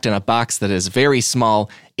packed in a box that is very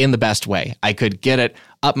small in the best way. I could get it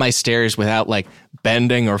up my stairs without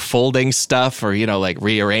bending or folding stuff or,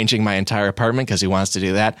 rearranging my entire apartment because who wants to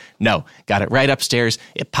do that? No, got it right upstairs.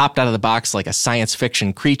 It popped out of the box like a science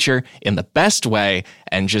fiction creature in the best way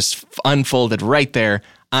and just unfolded right there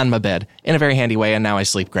on my bed in a very handy way. And now I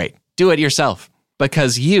sleep great. Do it yourself.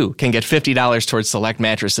 Because you can get $50 towards select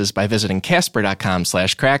mattresses by visiting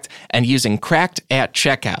Casper.com/cracked and using cracked at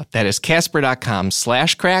checkout. That is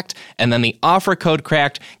Casper.com/cracked, and then the offer code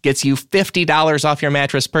cracked gets you $50 off your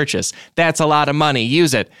mattress purchase. That's a lot of money.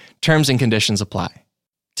 Use it. Terms and conditions apply.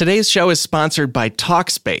 Today's show is sponsored by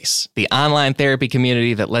Talkspace, the online therapy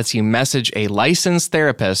community that lets you message a licensed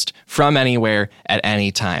therapist from anywhere at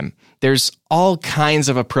any time. There's all kinds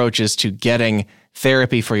of approaches to getting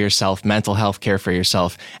therapy for yourself, mental health care for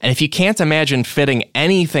yourself. And if you can't imagine fitting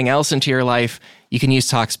anything else into your life, you can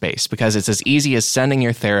use Talkspace because it's as easy as sending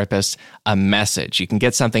your therapist a message. You can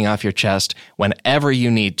get something off your chest whenever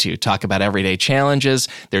you need to. Talk about everyday challenges.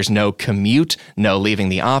 There's no commute, no leaving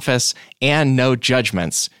the office, and no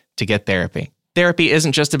judgments to get therapy. Therapy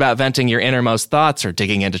isn't just about venting your innermost thoughts or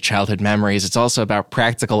digging into childhood memories. It's also about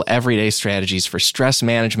practical everyday strategies for stress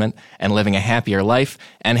management and living a happier life.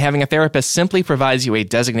 And having a therapist simply provides you a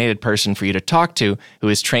designated person for you to talk to who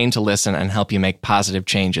is trained to listen and help you make positive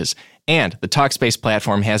changes. And the Talkspace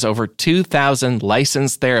platform has over 2,000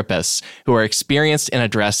 licensed therapists who are experienced in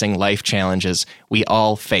addressing life challenges we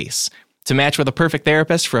all face. To match with a perfect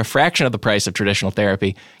therapist for a fraction of the price of traditional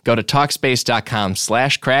therapy, go to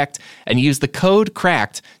Talkspace.com/cracked and use the code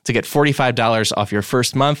CRACKED to get $45 off your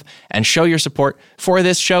first month and show your support for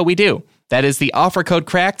this show we do. That is the offer code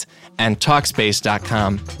CRACKED and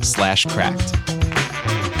Talkspace.com/cracked.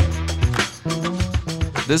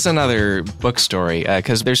 This is another book story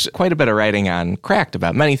because there's quite a bit of writing on Cracked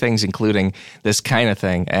about many things, including this kind of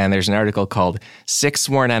thing. And there's an article called 6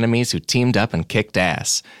 Sworn Enemies Who Teamed Up and Kicked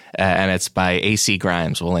Ass. And it's by A.C.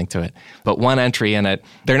 Grimes. We'll link to it. But one entry in it,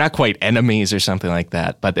 they're not quite enemies or something like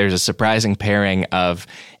that, but there's a surprising pairing of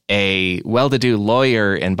a well-to-do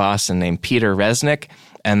lawyer in Boston named Peter Resnick.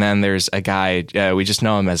 And then there's a guy, we just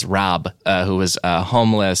know him as Rob, who was a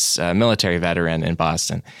homeless military veteran in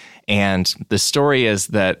Boston. And the story is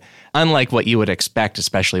that unlike what you would expect,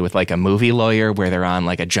 especially with a movie lawyer where they're on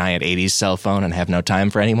a giant 80s cell phone and have no time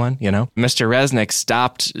for anyone, Mr. Resnick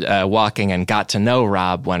stopped walking and got to know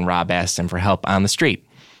Rob when Rob asked him for help on the street.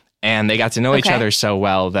 And they got to know each other so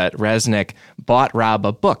well that Resnick bought Rob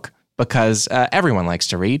a book because everyone likes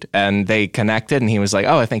to read. And they connected and he was like,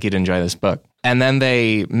 oh, I think you'd enjoy this book. And then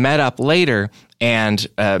they met up later and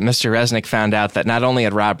Mr. Resnick found out that not only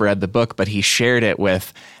had Rob read the book, but he shared it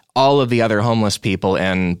with all of the other homeless people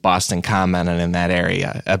in Boston Common and in that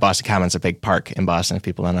area. Boston Common's a big park in Boston, if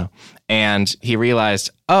people don't know. And he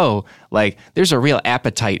realized, there's a real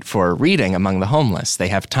appetite for reading among the homeless. They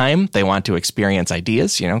have time. They want to experience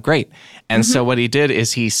ideas, great. And so what he did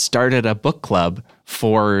is he started a book club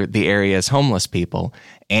for the area's homeless people.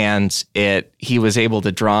 And he was able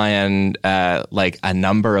to draw in a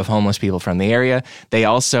number of homeless people from the area. They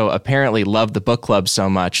also apparently loved the book club so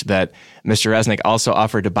much that Mr. Resnick also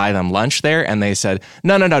offered to buy them lunch there. And they said,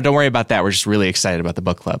 no, don't worry about that. We're just really excited about the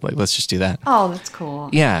book club. Let's just do that. Oh, that's cool.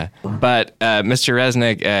 Yeah. But Mr.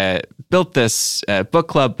 Resnick built this book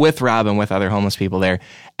club with Rob and with other homeless people there.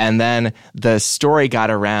 And then the story got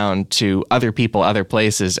around to other people, other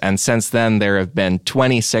places. And since then, there have been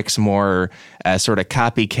 26 more sort of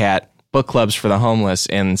copycat book clubs for the homeless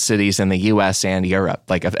in cities in the U.S. and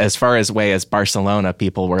Europe. As far away as Barcelona,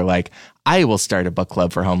 people were like, I will start a book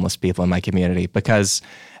club for homeless people in my community because,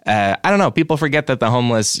 I don't know, people forget that the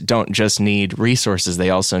homeless don't just need resources. They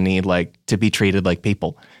also need to be treated like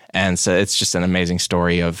people. And so it's just an amazing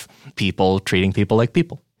story of people treating people like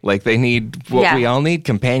people. They need what we all need,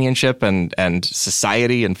 companionship and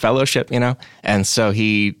society and fellowship, And so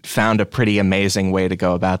he found a pretty amazing way to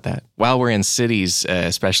go about that. While we're in cities,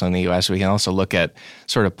 especially in the U.S., we can also look at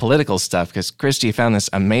sort of political stuff because Christy found this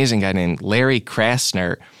amazing guy named Larry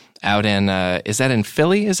Krasner out in, is that in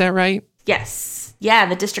Philly? Is that right? Yes. Yeah,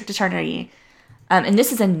 the district attorney. And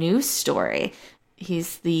this is a news story.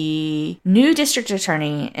 He's the new district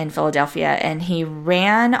attorney in Philadelphia, and he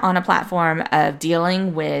ran on a platform of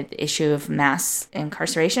dealing with the issue of mass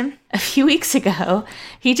incarceration. A few weeks ago,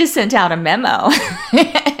 he just sent out a memo,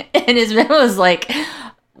 and And his memo was like,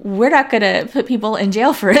 we're not going to put people in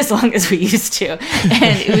jail for as long as we used to.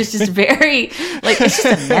 And it was just very, like, it's just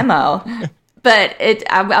a memo. But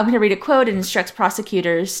I'm going to read a quote. It instructs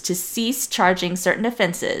prosecutors to cease charging certain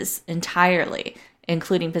offenses entirely,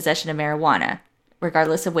 including possession of marijuana,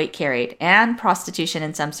 regardless of weight carried, and prostitution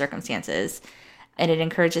in some circumstances. And it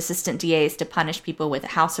encouraged assistant DAs to punish people with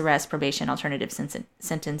house arrest, probation, alternative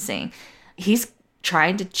sentencing. He's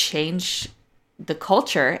trying to change the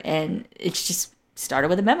culture, and it's just started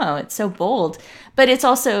with a memo. It's so bold. But it's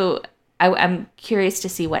also, I'm curious to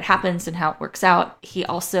see what happens and how it works out. He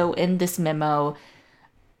also, in this memo,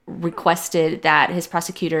 requested that his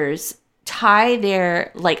prosecutors tie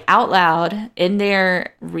their, like, out loud in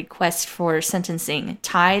their request for sentencing,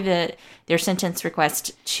 tie their sentence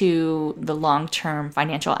request to the long-term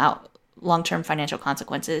financial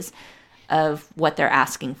consequences of what they're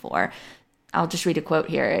asking for. I'll just read a quote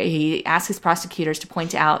here. He asks his prosecutors to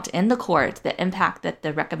point out in the court the impact that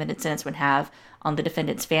the recommended sentence would have on the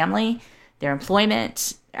defendant's family, their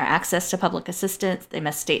employment, their access to public assistance. They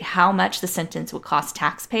must state how much the sentence would cost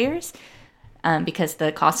taxpayers, because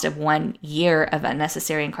the cost of 1 year of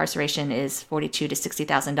unnecessary incarceration is $42,000 to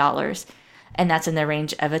 $60,000. And that's in the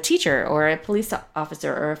range of a teacher or a police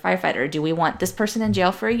officer or a firefighter. Do we want this person in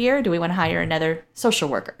jail for a year? Do we want to hire another social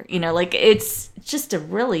worker? You know, like, it's just a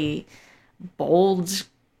really bold,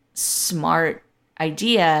 smart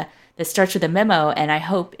idea that starts with a memo, and I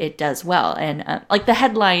hope it does well. And like the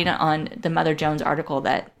headline on the Mother Jones article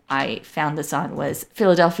that I found this on was,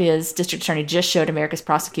 Philadelphia's district attorney just showed America's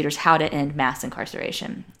prosecutors how to end mass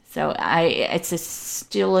incarceration. So it's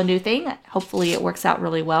still a new thing. Hopefully it works out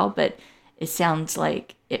really well, but it sounds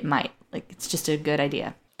like it might. Like, it's just a good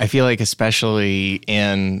idea. I feel like especially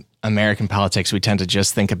in American politics, we tend to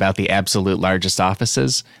just think about the absolute largest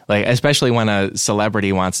offices. Like, especially when a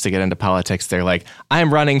celebrity wants to get into politics, they're like,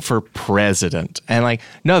 I'm running for president. And like,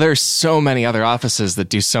 no, there's so many other offices that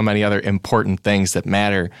do so many other important things that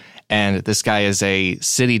matter. And this guy is a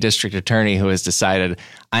city district attorney who has decided,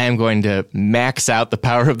 I am going to max out the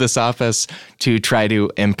power of this office to try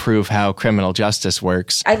to improve how criminal justice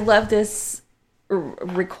works. I love this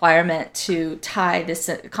requirement to tie this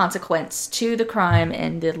consequence to the crime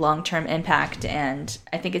and the long-term impact. And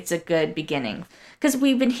I think it's a good beginning, because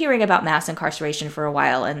we've been hearing about mass incarceration for a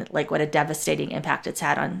while and like what a devastating impact it's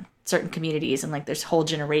had on certain communities. And like, there's whole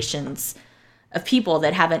generations of people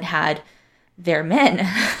that haven't had their men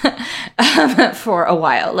for a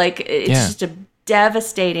while. Like, it's just a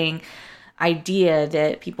devastating idea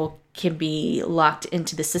that people can be locked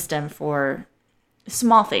into the system for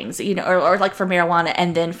small things, you know, or like for marijuana,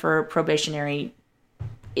 and then for probationary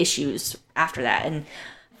issues after that. And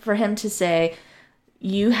for him to say,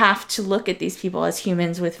 you have to look at these people as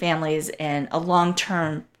humans with families and a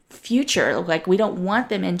long-term future. Like, we don't want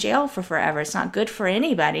them in jail for forever. It's not good for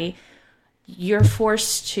anybody. You're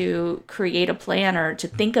forced to create a plan or to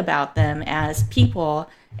think about them as people,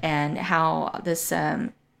 and how this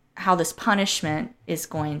punishment is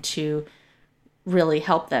going to really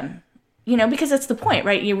help them. You know, because that's the point,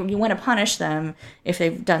 right? You want to punish them if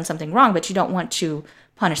they've done something wrong, but you don't want to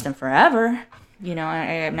punish them forever. You know,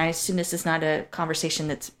 I assume this is not a conversation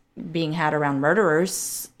that's being had around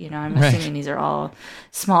murderers. You know, I'm assuming these are all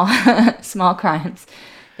small crimes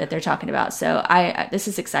that they're talking about. So this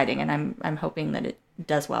is exciting, and I'm hoping that it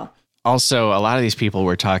does well. Also, a lot of these people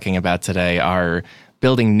we're talking about today are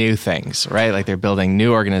building new things, right? Like, they're building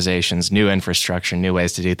new organizations, new infrastructure, new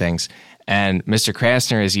ways to do things. And Mr.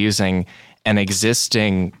 Krasner is using an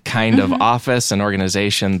existing kind of office and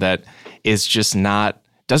organization that is just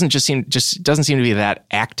doesn't seem to be that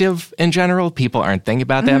active in general. People aren't thinking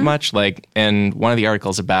about that much. Like, in one of the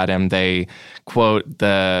articles about him, they quote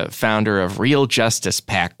the founder of Real Justice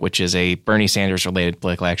PAC, which is a Bernie Sanders related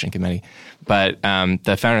political action committee. But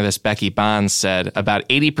the founder of this, Becky Bonds, said about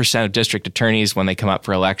 80% of district attorneys, when they come up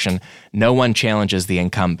for election, no one challenges the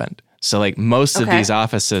incumbent. So like, most of these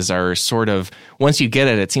offices are sort of, once you get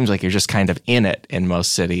it, it seems like you're just kind of in it in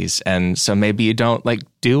most cities. And so maybe you don't like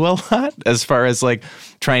do a lot as far as like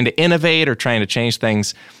trying to innovate or trying to change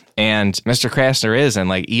things. And Mr. Krasner is, and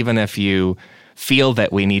like, even if you feel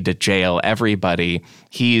that we need to jail everybody,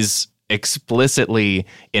 he's explicitly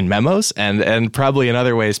in memos and probably in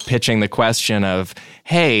other ways pitching the question of,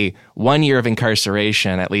 hey, 1 year of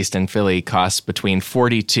incarceration, at least in Philly, costs between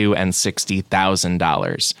 $42,000 and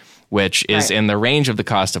 $60,000. Which is in the range of the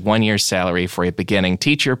cost of 1 year's salary for a beginning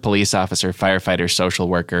teacher, police officer, firefighter, social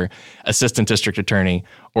worker, assistant district attorney,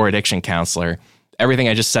 or addiction counselor. Everything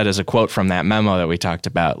I just said is a quote from that memo that we talked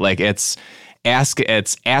about. Like, it's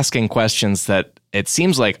asking questions that it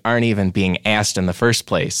seems like aren't even being asked in the first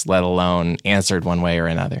place, let alone answered one way or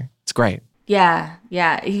another. It's great. Yeah.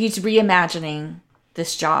 He's reimagining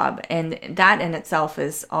this job, and that in itself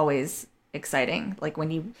is always exciting. Like when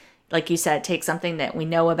you, like you said, take something that we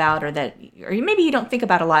know about or maybe you don't think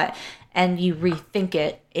about a lot and you rethink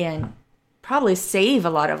it and probably save a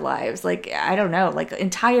lot of lives. Like, I don't know, like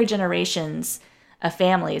entire generations of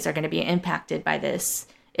families are going to be impacted by this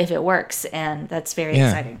if it works. And that's very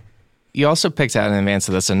exciting. You also picked out in advance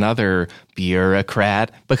of this another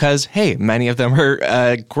bureaucrat because, hey, many of them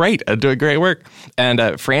are great, doing great work.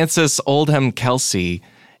 And Frances Oldham Kelsey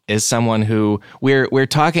is someone who we're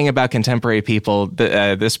talking about contemporary people.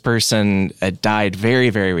 This person died very,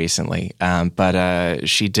 very recently, but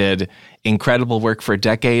she did incredible work for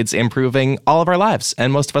decades, improving all of our lives,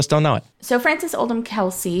 and most of us don't know it. So Frances Oldham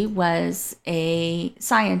Kelsey was a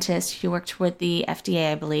scientist who worked with the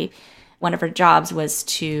FDA, I believe. One of her jobs was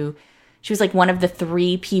she was like one of the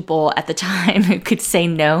 3 people at the time who could say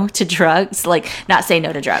no to drugs. Like, not say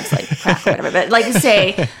no to drugs, like crack or whatever, but like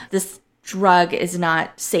say this drug is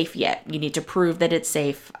not safe yet. You need to prove that it's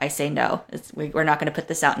safe. I say no. We're not going to put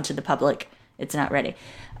this out into the public. It's not ready.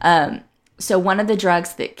 So one of the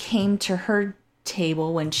drugs that came to her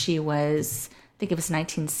table when she was, I think it was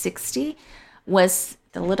 1960, was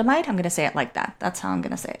thalidomide. I'm going to say it like that. That's how I'm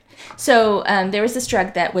going to say it. So there was this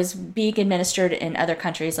drug that was being administered in other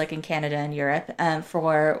countries, like in Canada and Europe,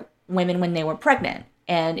 for women when they were pregnant.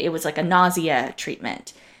 And it was like a nausea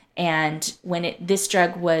treatment. And when this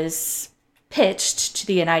drug was pitched to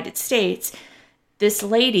the United States, this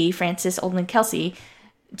lady, Frances Oldham Kelsey,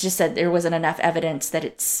 just said there wasn't enough evidence that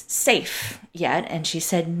it's safe yet. And she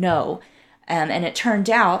said no. And it turned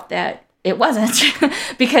out that it wasn't,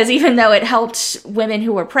 because even though it helped women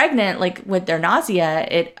who were pregnant, like with their nausea,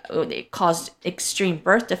 it caused extreme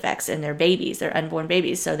birth defects in their babies, their unborn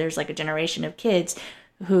babies. So there's like a generation of kids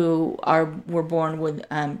who were born with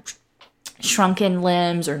shrunken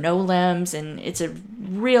limbs or no limbs, and it's a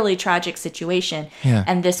really tragic situation. Yeah.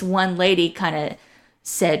 And this one lady kind of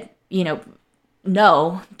said,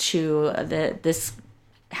 no to this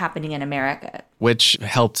happening in America, which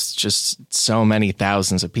helped just so many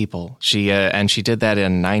thousands of people. She did that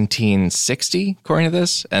in 1960, according to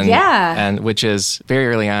this, and which is very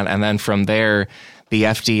early on. And then from there, the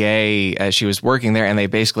FDA, she was working there, and they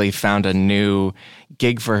basically found a new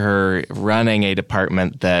gig for her, running a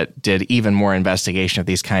department that did even more investigation of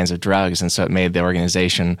these kinds of drugs, and so it made the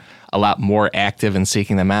organization a lot more active in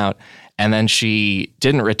seeking them out. And then she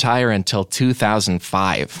didn't retire until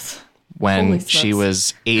 2005. When she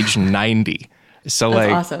was age 90. So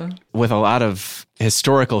that's awesome. With a lot of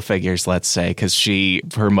historical figures, let's say, because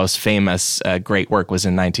her most famous great work was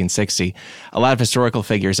in 1960. A lot of historical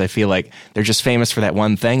figures, I feel like they're just famous for that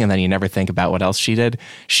one thing, and then you never think about what else she did.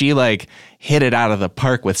 She hit it out of the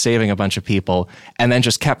park with saving a bunch of people, and then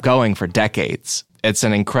just kept going for decades. It's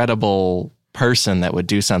an incredible person that would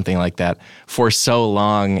do something like that for so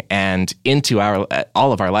long and into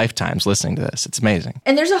all of our lifetimes listening to this. It's amazing.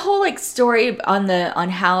 And there's a whole story on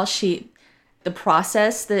how the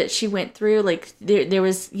process that she went through. Like there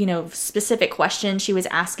was, specific questions she was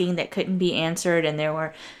asking that couldn't be answered. And there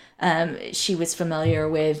were, she was familiar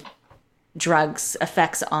with drugs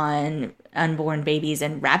effects on unborn babies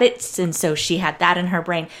and rabbits. And so she had that in her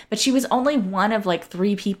brain, but she was only one of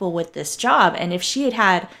 3 people with this job. And if she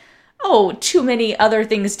had too many other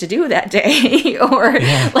things to do that day, or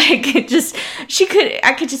I could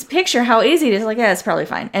just picture how easy it is. It's probably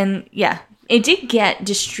fine. And it did get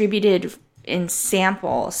distributed in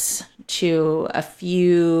samples to a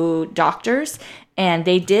few doctors, and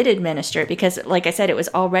they did administer it because, like I said, it was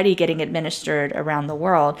already getting administered around the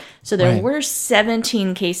world. So there were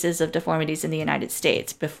 17 cases of deformities in the United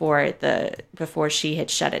States before she had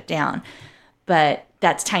shut it down. But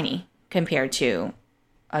that's tiny compared to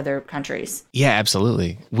other countries. Yeah,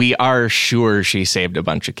 absolutely. We are sure she saved a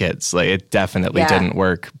bunch of kids. It definitely didn't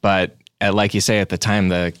work. But like you say, at the time,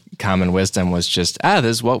 the common wisdom was just, this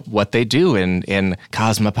is what they do in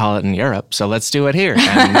cosmopolitan Europe. So let's do it here.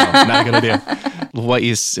 And no, not a good idea. What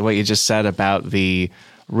you just said about the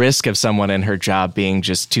risk of someone in her job being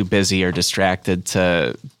just too busy or distracted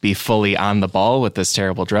to be fully on the ball with this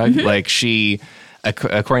terrible drug. Mm-hmm.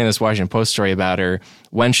 According to this Washington Post story about her,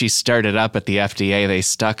 when she started up at the FDA, they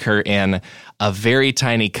stuck her in a very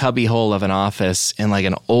tiny cubbyhole of an office in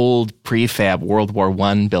an old prefab World War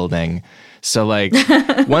I building. So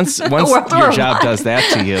once your job does that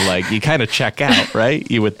to you, you kind of check out, right?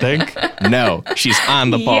 You would think. No, she's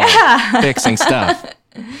on the ball, fixing stuff.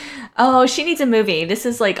 Oh, she needs a movie. This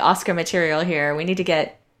is Oscar material here. We need to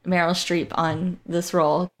get Meryl Streep on this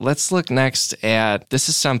role. Let's look next at, this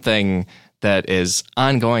is something that is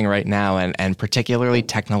ongoing right now and particularly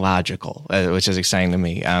technological, which is exciting to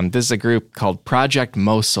me. This is a group called Project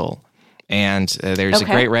Mosul, and there's a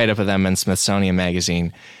great write-up of them in Smithsonian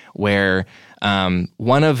Magazine where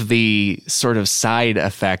one of the sort of side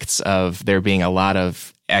effects of there being a lot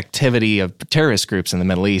of activity of terrorist groups in the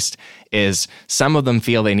Middle East is some of them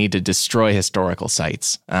feel they need to destroy historical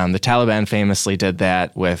sites. The Taliban famously did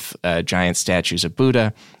that with giant statues of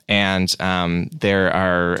Buddha, and there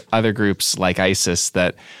are other groups like ISIS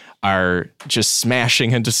that are just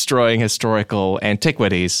smashing and destroying historical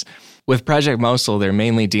antiquities. With Project Mosul, they're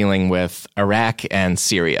mainly dealing with Iraq and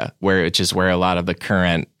Syria, which is where a lot of the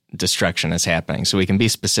current destruction is happening. So we can be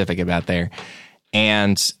specific about there.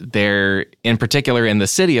 And there, in particular, in the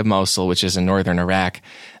city of Mosul, which is in northern Iraq,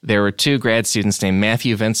 there were two grad students named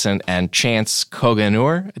Matthew Vincent and Chance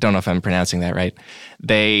Koganur. I don't know if I'm pronouncing that right.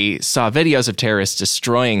 They saw videos of terrorists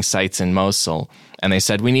destroying sites in Mosul, and they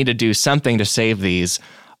said, we need to do something to save these.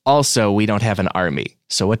 Also, we don't have an army.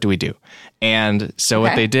 So what do we do? And so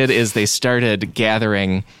what they did is they started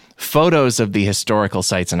gathering photos of the historical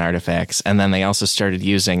sites and artifacts, and then they also started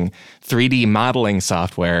using 3D modeling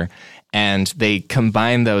software, and they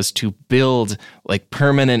combined those to build like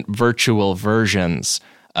permanent virtual versions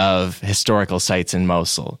of historical sites in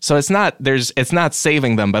Mosul. So it's not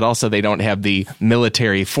saving them, but also they don't have the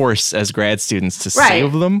military force as grad students to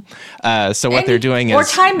save them. So what they're doing is... Or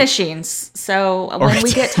time machines. So when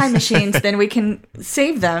we get time machines, then we can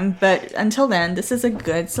save them. But until then, this is a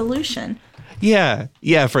good solution.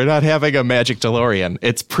 Yeah, for not having a magic DeLorean,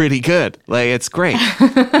 it's pretty good. Like, it's great.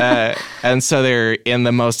 And so they're in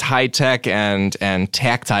the most high-tech and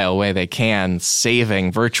tactile way they can,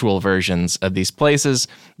 saving virtual versions of these places.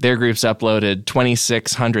 Their group's uploaded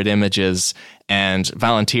 2,600 images, and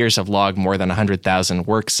volunteers have logged more than 100,000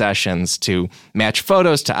 work sessions to match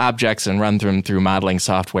photos to objects and run them through modeling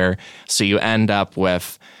software. So you end up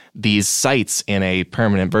with these sites in a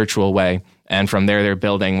permanent virtual way. And from there, they're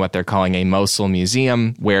building what they're calling a Mosul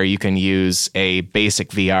Museum, where you can use a basic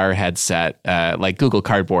VR headset, like Google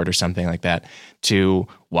Cardboard or something like that, to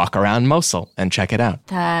walk around Mosul and check it out.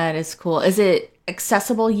 That is cool. Is it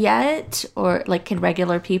accessible yet? Or like, can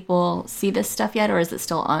regular people see this stuff yet? Or is it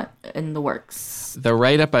still in the works? The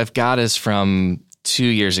write-up I've got is from 2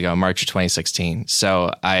 years ago, March of 2016.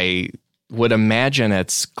 So I would imagine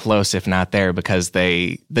it's close, if not there, because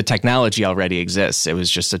the technology already exists. It was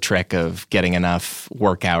just a trick of getting enough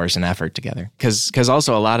work hours and effort together. Because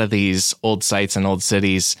also a lot of these old sites and old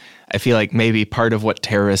cities, I feel like maybe part of what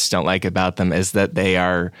terrorists don't like about them is that they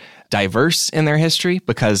are diverse in their history,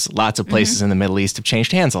 because lots of places in the Middle East have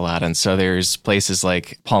changed hands a lot. And so there's places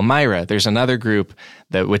like Palmyra. There's another group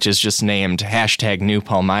which is just named #New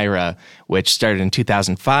Palmyra, which started in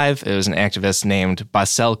 2005. It was an activist named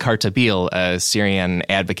Bassel Kartabil, a Syrian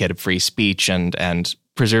advocate of free speech and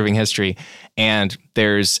preserving history. And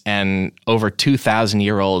there's an over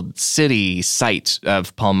 2,000-year-old city site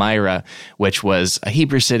of Palmyra, which was a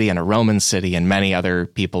Hebrew city and a Roman city, and many other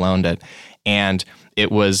people owned it. And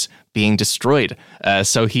it was being destroyed.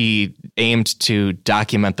 So he aimed to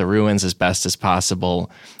document the ruins as best as possible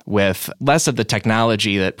with less of the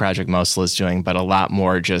technology that Project Mosul is doing, but a lot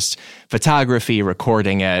more just photography,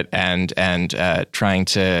 recording it, and trying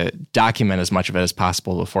to document as much of it as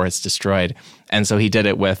possible before it's destroyed. And so he did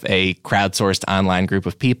it with a crowdsourced online group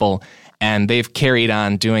of people. And they've carried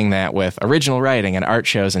on doing that with original writing and art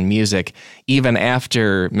shows and music, even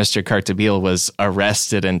after Mr. Kartabil was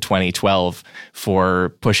arrested in 2012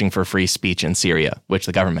 for pushing for free speech in Syria, which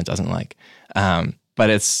the government doesn't like.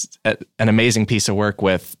 But it's an amazing piece of work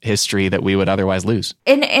with history that we would otherwise lose.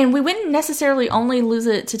 And we wouldn't necessarily only lose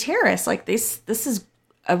it to terrorists. Like this is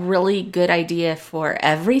a really good idea for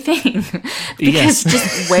everything. Because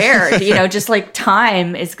just just like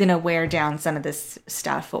time is going to wear down some of this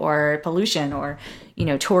stuff, or pollution, or,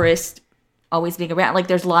 tourists always being around. Like,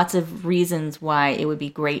 there's lots of reasons why it would be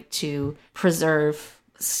great to preserve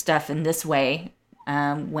stuff in this way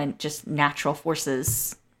when just natural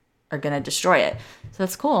forces are going to destroy it. So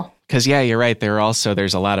that's cool. Because, you're right.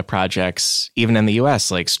 There's a lot of projects, even in the U.S.,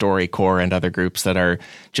 like StoryCorps and other groups that are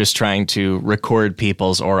just trying to record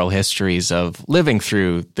people's oral histories of living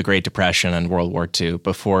through the Great Depression and World War II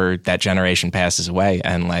before that generation passes away.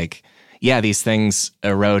 And these things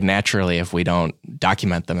erode naturally if we don't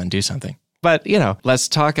document them and do something. But, let's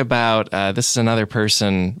talk about, this is another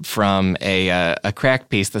person from a Cracked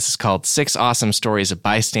piece. This is called 6 Awesome Stories of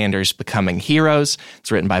Bystanders Becoming Heroes. It's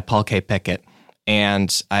written by Paul K. Pickett.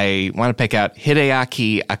 And I want to pick out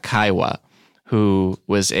Hideaki Akaiwa, who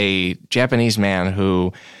was a Japanese man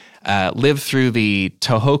who lived through the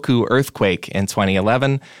Tohoku earthquake in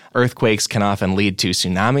 2011. Earthquakes can often lead to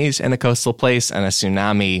tsunamis in a coastal place, and a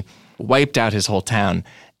tsunami wiped out his whole town.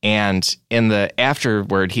 And in the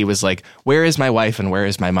afterward, he was like, where is my wife and where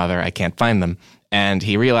is my mother? I can't find them. And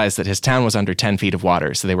he realized that his town was under 10 feet of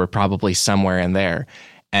water, so they were probably somewhere in there.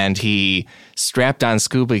 And he strapped on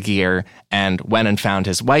scuba gear and went and found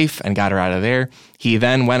his wife and got her out of there. He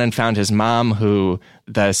then went and found his mom, who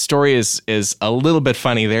the story is a little bit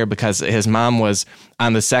funny there because his mom was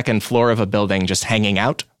on the second floor of a building just hanging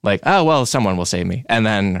out, like, oh, well, someone will save me. And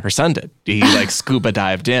then her son did. He scuba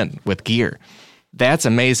dived in with gear. That's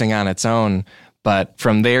amazing on its own. But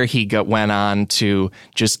from there, he went on to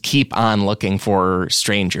just keep on looking for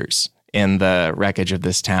strangers in the wreckage of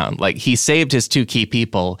this town. Like, he saved his 2 key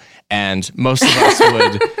people, and most of us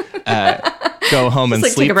would go home and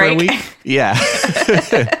sleep for a week. Yeah.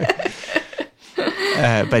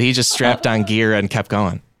 But he just strapped on gear and kept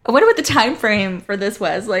going. I wonder what the time frame for this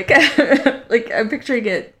was. Like I'm picturing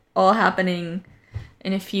it all happening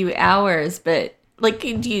in a few hours, but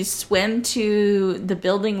do you swim to the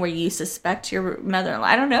building where you suspect your mother-in-law?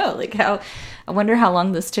 I don't know. I wonder how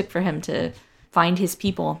long this took for him to find his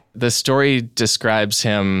people. The story describes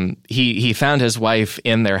him, he found his wife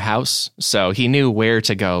in their house, so he knew where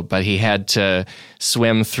to go, but he had to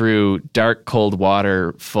swim through dark, cold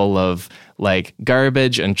water full of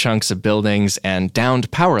garbage and chunks of buildings and downed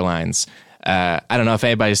power lines. I don't know if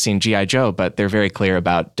anybody's seen G.I. Joe, but they're very clear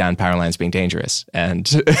about downed power lines being dangerous. And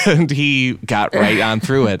he got right on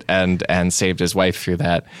through it and saved his wife through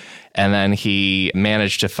that. And then he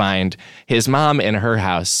managed to find his mom in her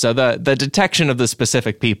house. So the detection of the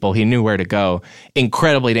specific people, he knew where to go.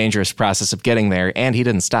 Incredibly dangerous process of getting there, and he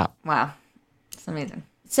didn't stop. Wow. It's amazing.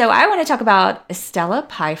 So I want to talk about Estella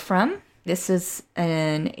Pyfrom. This is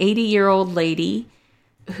an 80-year-old lady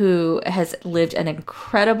who has lived an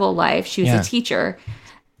incredible life. She was a teacher.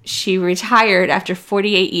 She retired after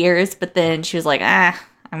 48 years, but then she was like, I'm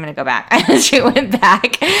going to go back. And she went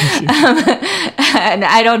back. And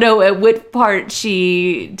I don't know at what part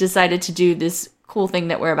she decided to do this cool thing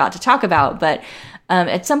that we're about to talk about, but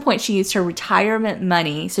at some point she used her retirement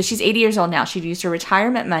money. So she's 80 years old now. She used her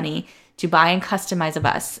retirement money to buy and customize a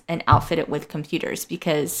bus and outfit it with computers,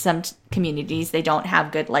 because some communities, they don't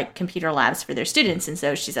have good computer labs for their students. And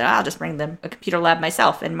so she said, I'll just bring them a computer lab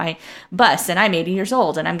myself in my bus. And I'm 80 years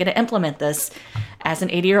old and I'm going to implement this as an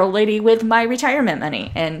 80-year-old lady with my retirement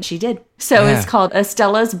money. And she did. So It's called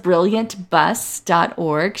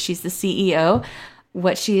EstellasBrilliantBus.org. She's the CEO.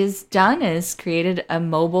 What she has done is created a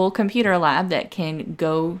mobile computer lab that can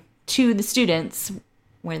go to the students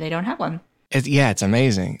where they don't have one. It's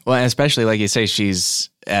amazing. Well, especially like you say, she's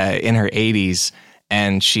in her 80s,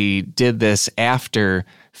 and she did this after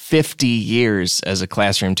 50 years as a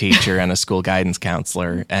classroom teacher and a school guidance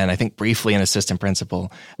counselor, and I think briefly an assistant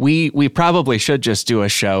principal. We probably should just do a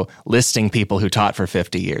show listing people who taught for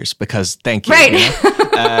 50 years, because thank you. Right. You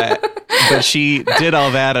know? But she did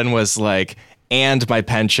all that and was like, and my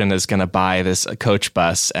pension is going to buy this coach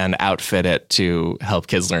bus and outfit it to help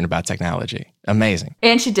kids learn about technology. Amazing.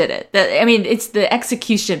 And she did it. It's the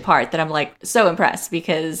execution part that I'm so impressed,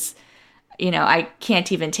 because, I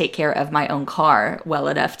can't even take care of my own car well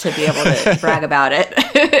enough to be able to brag about it.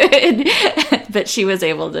 But she was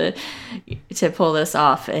able to pull this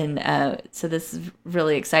off. And so this is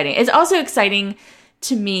really exciting. It's also exciting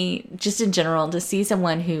to me, just in general, to see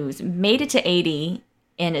someone who's made it to 80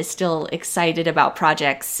 and is still excited about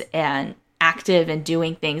projects and active and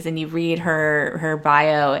doing things. And you read her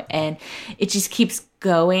bio, and it just keeps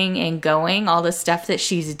going and going. All the stuff that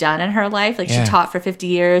she's done in her life. She taught for 50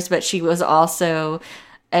 years, but she was also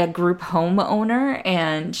a group home owner,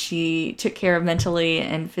 and she took care of mentally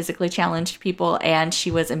and physically challenged people. And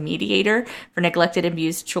she was a mediator for neglected and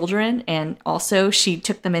abused children. And also she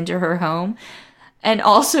took them into her home. And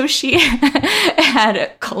also she had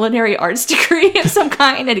a culinary arts degree of some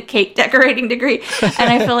kind and a cake decorating degree. And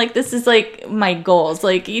I feel like this is my goals.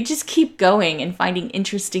 You just keep going and finding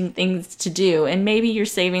interesting things to do. And maybe you're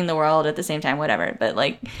saving the world at the same time, whatever.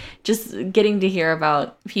 But just getting to hear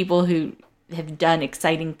about people who have done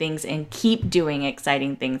exciting things and keep doing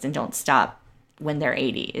exciting things and don't stop when they're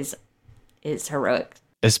 80 is heroic.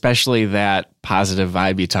 Especially that positive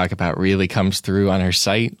vibe you talk about really comes through on her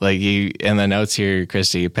site. You, in the notes here,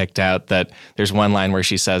 Christy, you picked out that there's one line where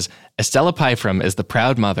she says, Estella Pyfrom is the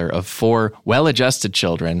proud mother of 4 well-adjusted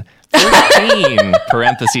children, 13,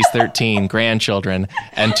 parentheses 13, grandchildren,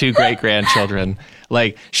 and 2 great-grandchildren.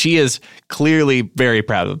 Like, she is clearly very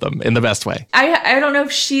proud of them in the best way. I don't know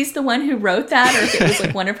if she's the one who wrote that or if it was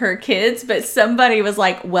like one of her kids, but somebody was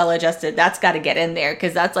like, well-adjusted. That's got to get in there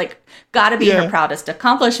because that's like got to be her proudest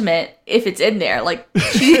accomplishment if it's in there. Like,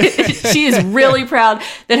 she is really proud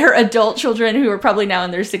that her adult children, who are probably now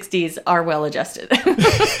in their 60s, are well-adjusted.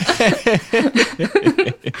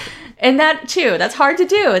 And that, too, that's hard to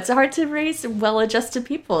do. It's hard to raise well-adjusted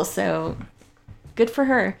people, so good for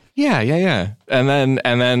her. Yeah. And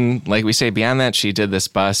then, like we say, beyond that, she did this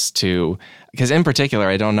bus to, because in particular,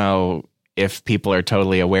 I don't know if people are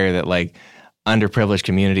totally aware that, like, underprivileged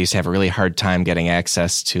communities have a really hard time getting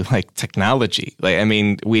access to, like, technology. Like, I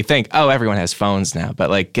mean, we think, oh, everyone has phones now, but,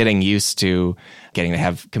 like, getting used to getting to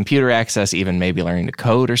have computer access, even maybe learning to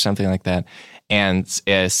code or something like that. And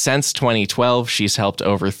since 2012, she's helped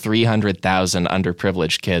over 300,000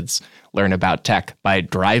 underprivileged kids learn about tech by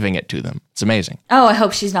driving it to them. It's amazing. Oh, I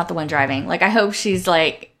hope she's not the one driving. Like, I hope she's,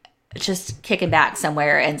 like, just kicking back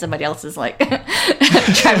somewhere and somebody else is, like,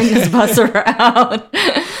 driving this bus around.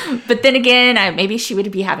 But then again, maybe she would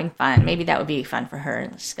be having fun. Maybe that would be fun for her.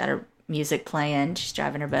 She's got her music playing. She's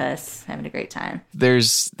driving her bus, having a great time.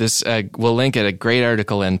 There's this, we'll link at a great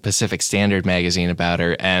article in Pacific Standard magazine about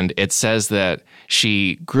her. And it says that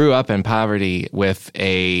she grew up in poverty with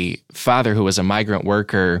a father who was a migrant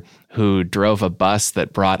worker who drove a bus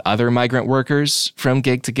that brought other migrant workers from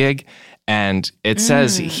gig to gig. And it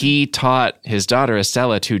says he taught his daughter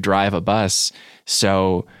Estella to drive a bus.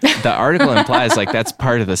 So the article implies, like, that's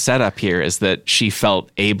part of the setup here, is that she felt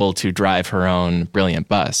able to drive her own brilliant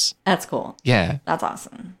bus. That's cool. Yeah. That's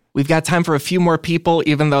awesome. We've got time for a few more people,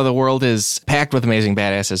 even though the world is packed with amazing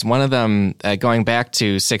badasses. One of them, going back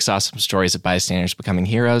to 6 awesome stories of bystanders becoming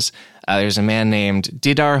heroes, there's a man named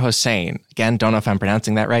Didar Hossain. Again, don't know if I'm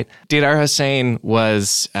pronouncing that right. Didar Hossain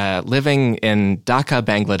was living in Dhaka,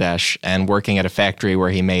 Bangladesh, and working at a factory where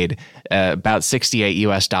he made about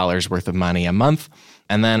 $68 worth of money a month.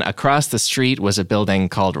 And then across the street was a building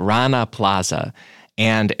called Rana Plaza.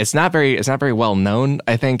 And it's not very well known,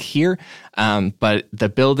 I think, here. But the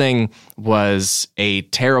building was a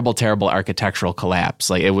terrible, terrible architectural collapse.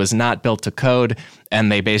 Like, it was not built to code,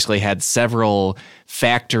 and they basically had several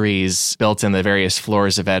factories built in the various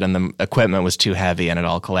floors of it, and the equipment was too heavy, and it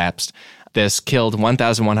all collapsed. This killed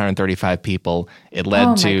 1,135 people. It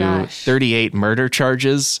led to 38 murder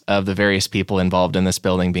charges of the various people involved in this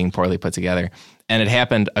building being poorly put together. And it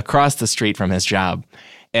happened across the street from his job.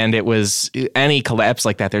 And it was any collapse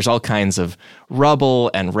like that, there's all kinds of rubble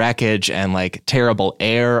and wreckage and, like, terrible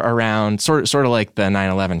air around, sort of like the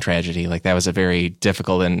 9/11 tragedy. Like, that was a very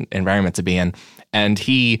difficult environment to be in. And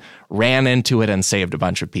he ran into it and saved a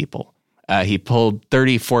bunch of people. He pulled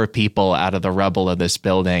 34 people out of the rubble of this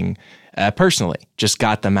building personally, just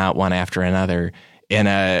got them out one after another in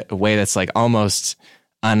a way that's, like, almost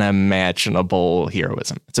unimaginable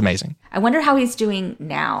heroism. It's amazing. I wonder how he's doing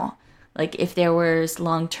now. Like, if there was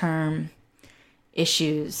long-term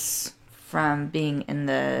issues from being in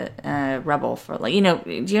the rubble for, like, do you know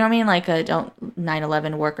what I mean? Like, don't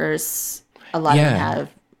 9/11 workers, a lot of them have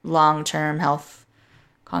long-term health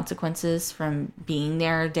consequences from being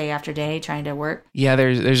there day after day trying to work. Yeah,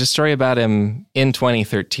 there's a story about him in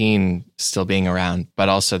 2013 still being around, but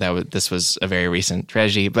also this was a very recent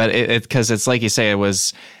tragedy. But because it's like you say, it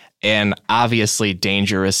was an obviously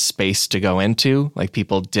dangerous space to go into. Like,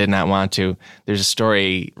 people did not want to. There's a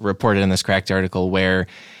story reported in this Cracked article where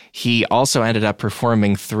he also ended up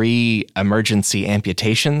performing 3 emergency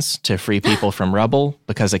amputations to free people from rubble,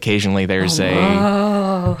 because occasionally there's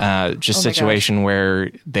situation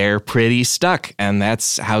where they're pretty stuck, and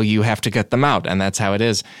that's how you have to get them out, and that's how it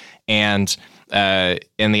is. And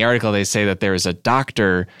in the article, they say that there is a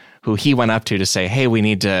doctor who he went up to say, hey, we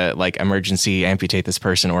need to, like, emergency amputate this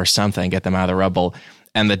person or something, get them out of the rubble.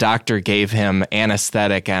 And the doctor gave him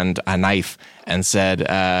anesthetic and a knife and said,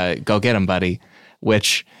 go get him, buddy,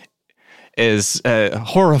 which is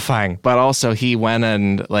horrifying. But also he went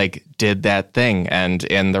and, like, did that thing. And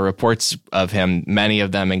in the reports of him, many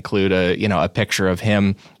of them include a picture of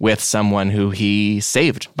him with someone who he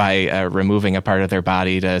saved by removing a part of their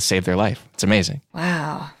body to save their life. It's amazing.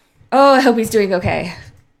 Wow. Oh, I hope he's doing okay.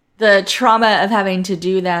 The trauma of having to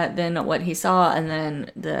do that, then what he saw, and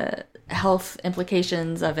then the health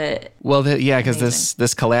implications of it. Well, because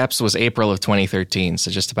this collapse was April of 2013,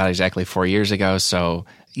 so just about exactly 4 years ago. So,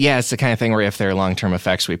 yeah, it's the kind of thing where if there are long-term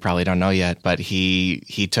effects, we probably don't know yet. But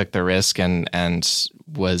he took the risk and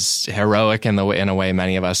was heroic in a way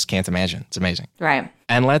many of us can't imagine. It's amazing. Right.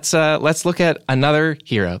 And let's look at another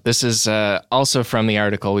hero. This is also from the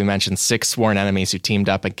article. We mentioned 6 sworn enemies who teamed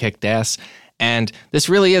up and kicked ass. And this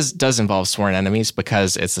really does involve sworn enemies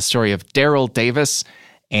because it's the story of Daryl Davis.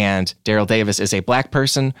 And Daryl Davis is a black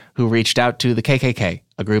person who reached out to the KKK,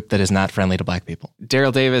 a group that is not friendly to black people.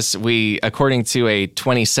 Daryl Davis, according to a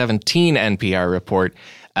 2017 NPR report,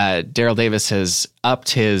 Daryl Davis has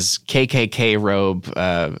upped his KKK robe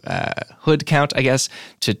hood count, I guess,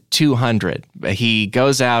 to 200. He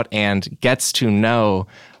goes out and gets to know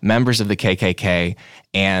members of the KKK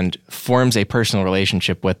and forms a personal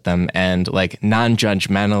relationship with them and like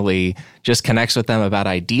non-judgmentally just connects with them about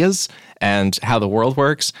ideas and how the world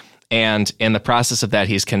works. And in the process of that,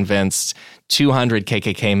 he's convinced 200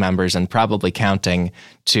 KKK members, and probably counting,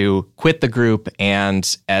 to quit the group,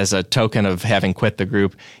 and as a token of having quit the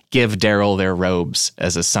group, give Daryl their robes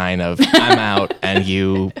as a sign of, I'm out and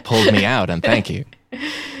you pulled me out, and thank you.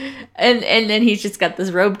 And then he's just got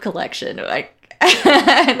this robe collection. Like,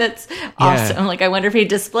 that's awesome. Yeah. Like, I wonder if he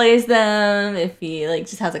displays them, if he like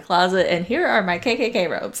just has a closet and here are my KKK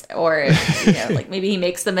robes, or if, like maybe he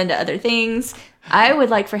makes them into other things. I would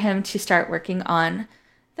like for him to start working on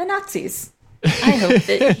the Nazis. I hope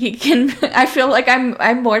that he can. I feel like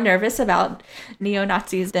I'm more nervous about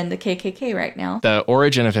neo-Nazis than the KKK right now. The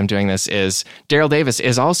origin of him doing this is Daryl Davis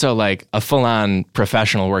is also like a full-on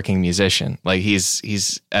professional working musician. Like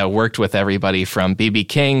he's worked with everybody from B.B.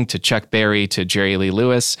 King to Chuck Berry to Jerry Lee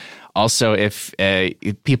Lewis. Also, if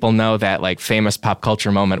people know that like famous pop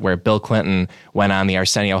culture moment where Bill Clinton went on the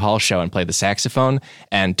Arsenio Hall show and played the saxophone,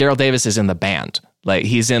 and Daryl Davis is in the band. Like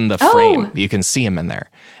he's in the frame. You can see him in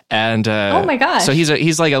there. And oh my gosh. So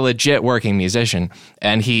he's like a legit working musician.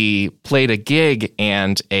 And he played a gig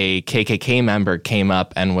and a KKK member came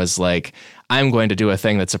up and was like, I'm going to do a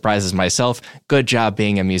thing that surprises myself. Good job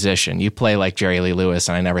being a musician. You play like Jerry Lee Lewis,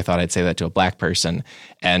 and I never thought I'd say that to a black person.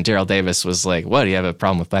 And Daryl Davis was like, what, do you have a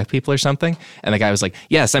problem with black people or something? And the guy was like,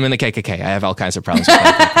 yes, I'm in the KKK. I have all kinds of problems with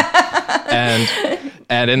black people.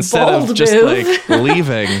 And instead of just like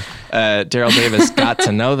leaving, Daryl Davis got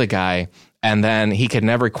to know the guy. And then he could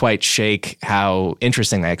never quite shake how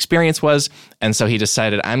interesting that experience was. And so he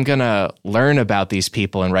decided, I'm going to learn about these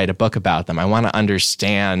people and write a book about them. I want to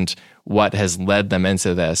understand what has led them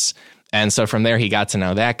into this. And so from there, he got to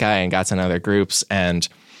know that guy and got to know their groups. And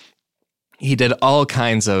he did all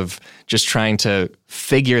kinds of just trying to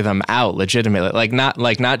figure them out legitimately,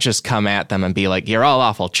 not just come at them and be like, you're all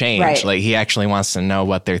awful, change. Right. Like he actually wants to know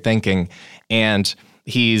what they're thinking. And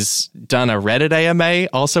he's done a Reddit AMA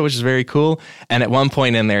also, which is very cool. And at one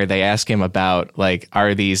point in there, they ask him about, like,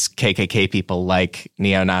 are these KKK people like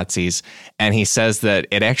neo-Nazis? And he says that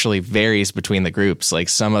it actually varies between the groups. Like,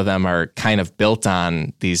 some of them are kind of built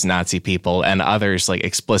on these Nazi people and others, like,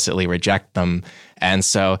 explicitly reject them. And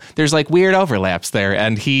so there's, like, weird overlaps there.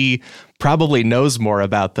 And he probably knows more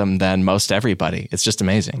about them than most everybody. It's just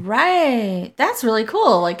amazing. Right. That's really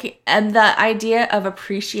cool. Like, and the idea of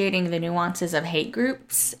appreciating the nuances of hate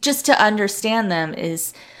groups, just to understand them,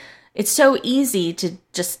 it's so easy to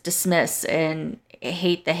just dismiss and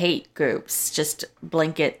hate the hate groups, just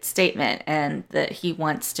blanket statement. And that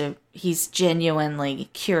he's genuinely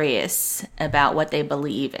curious about what they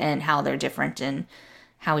believe and how they're different and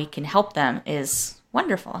how he can help them is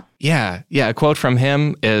wonderful. Yeah. A quote from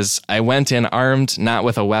him is, I went in armed, not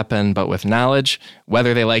with a weapon, but with knowledge.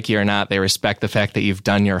 Whether they like you or not, they respect the fact that you've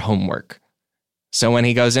done your homework. So when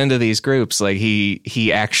he goes into these groups, like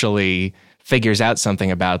he actually figures out something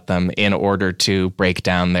about them in order to break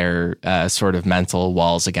down their sort of mental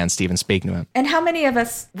walls against even speaking to him. And how many of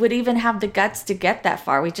us would even have the guts to get that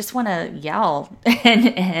far? We just want to yell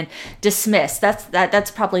and dismiss.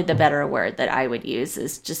 That's probably the better word that I would use,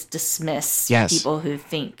 is just dismiss people who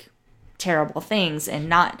think terrible things and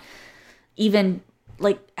not even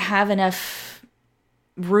like have enough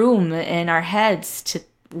room in our heads to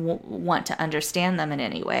want to understand them in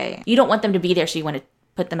any way. You don't want them to be there, so you want to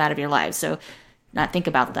put them out of your lives, so not think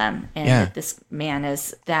about them. And that this man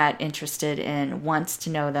is that interested and wants to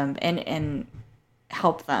know them and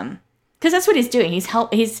help them, because that's what he's doing.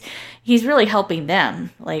 He's really helping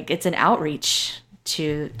them. Like, it's an outreach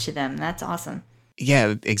to them. That's awesome.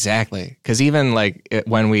 Yeah, exactly. Because even like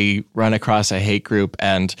when we run across a hate group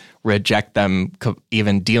and reject them,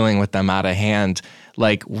 even dealing with them out of hand,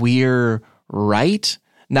 like, we're right.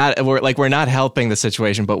 We're not helping the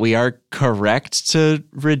situation, but we are correct to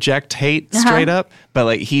reject hate straight up. But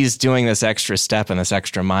like, he's doing this extra step and this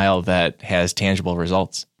extra mile that has tangible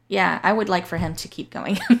results. Yeah, I would like for him to keep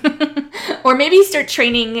going, or maybe start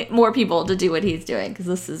training more people to do what he's doing, because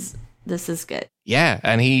this is good. Yeah,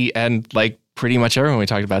 and like pretty much everyone we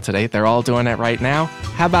talked about today, they're all doing it right now.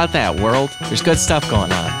 How about that, world? There's good stuff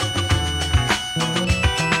going on.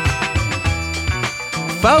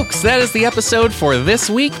 Folks, that is the episode for this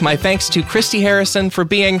week. My thanks to Christy Harrison for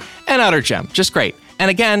being an utter gem. Just great.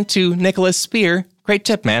 And again, to Nicholas Spear. Great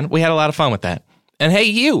tip, man. We had a lot of fun with that. And hey,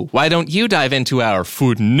 you, why don't you dive into our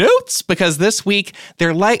footnotes? Because this week,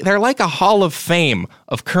 they're like a hall of fame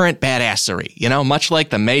of current badassery. You know, much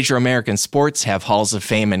like the major American sports have halls of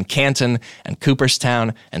fame in Canton and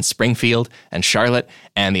Cooperstown and Springfield and Charlotte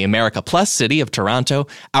and the America Plus city of Toronto,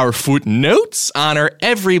 our footnotes honor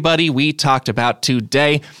everybody we talked about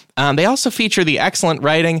today. They also feature the excellent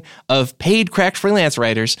writing of paid Cracked freelance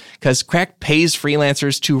writers, because Cracked pays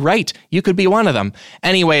freelancers to write. You could be one of them.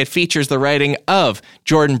 Anyway, it features the writing of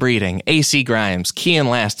Jordan Breeding, A.C. Grimes, Kian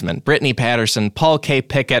Lastman, Brittany Patterson, Paul K.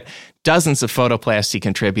 Pickett, dozens of Photoplasty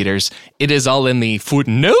contributors. It is all in the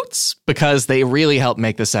footnotes because they really help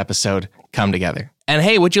make this episode come together. And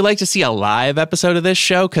hey, would you like to see a live episode of this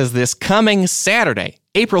show? Because this coming Saturday,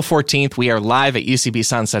 April 14th, we are live at UCB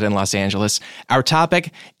Sunset in Los Angeles. Our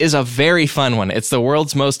topic is a very fun one. It's the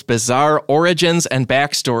world's most bizarre origins and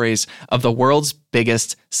backstories of the world's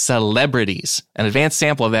biggest celebrities. An advanced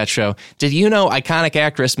sample of that show. Did you know iconic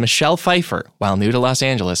actress Michelle Pfeiffer, while new to Los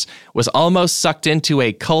Angeles, was almost sucked into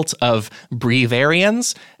a cult of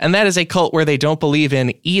breatharians? And that is a cult where they don't believe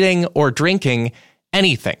in eating or drinking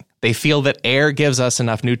anything. They feel that air gives us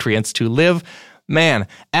enough nutrients to live. Man,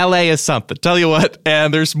 LA is something. Tell you what,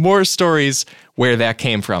 and there's more stories where that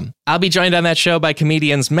came from. I'll be joined on that show by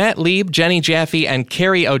comedians Matt Lieb, Jenny Jaffe, and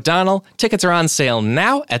Carrie O'Donnell. Tickets are on sale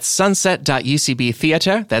now at sunset.ucb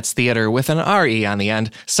theater. That's theater with an R-E on the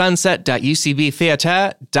end.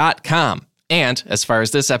 sunset.ucbtheater.com. And as far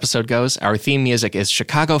as this episode goes, our theme music is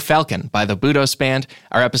Chicago Falcon by the Budos Band.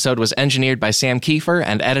 Our episode was engineered by Sam Kiefer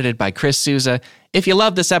and edited by Chris Souza. If you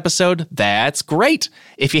loved this episode, that's great.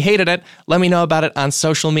 If you hated it, let me know about it on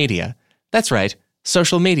social media. That's right,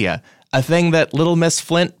 social media. A thing that Little Miss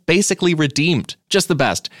Flint basically redeemed. Just the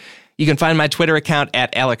best. You can find my Twitter account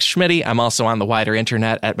at Alex Schmitty. I'm also on the wider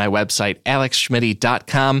internet at my website,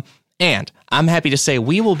 alexschmitty.com. And I'm happy to say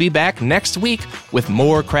we will be back next week with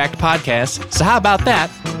more Cracked podcasts. So how about that?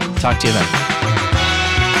 Talk to you then.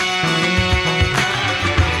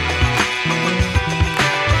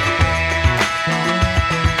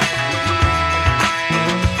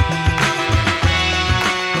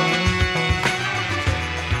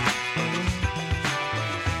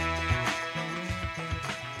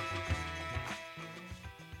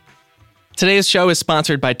 Today's show is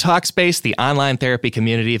sponsored by Talkspace, the online therapy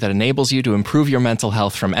community that enables you to improve your mental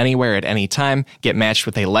health from anywhere at any time, get matched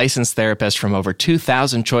with a licensed therapist from over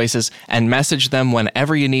 2,000 choices, and message them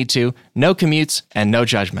whenever you need to, no commutes and no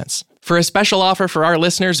judgments. For a special offer for our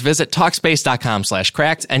listeners, visit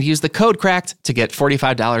Talkspace.com/cracked and use the code CRACKED to get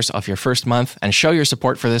 $45 off your first month and show your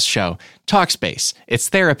support for this show. Talkspace, it's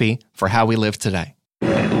therapy for how we live today.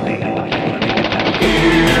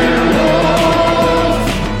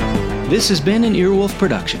 This has been an Earwolf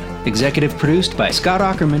production, executive produced by Scott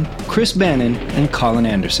Aukerman, Chris Bannon, and Colin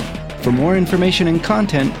Anderson. For more information and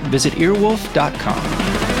content, visit earwolf.com.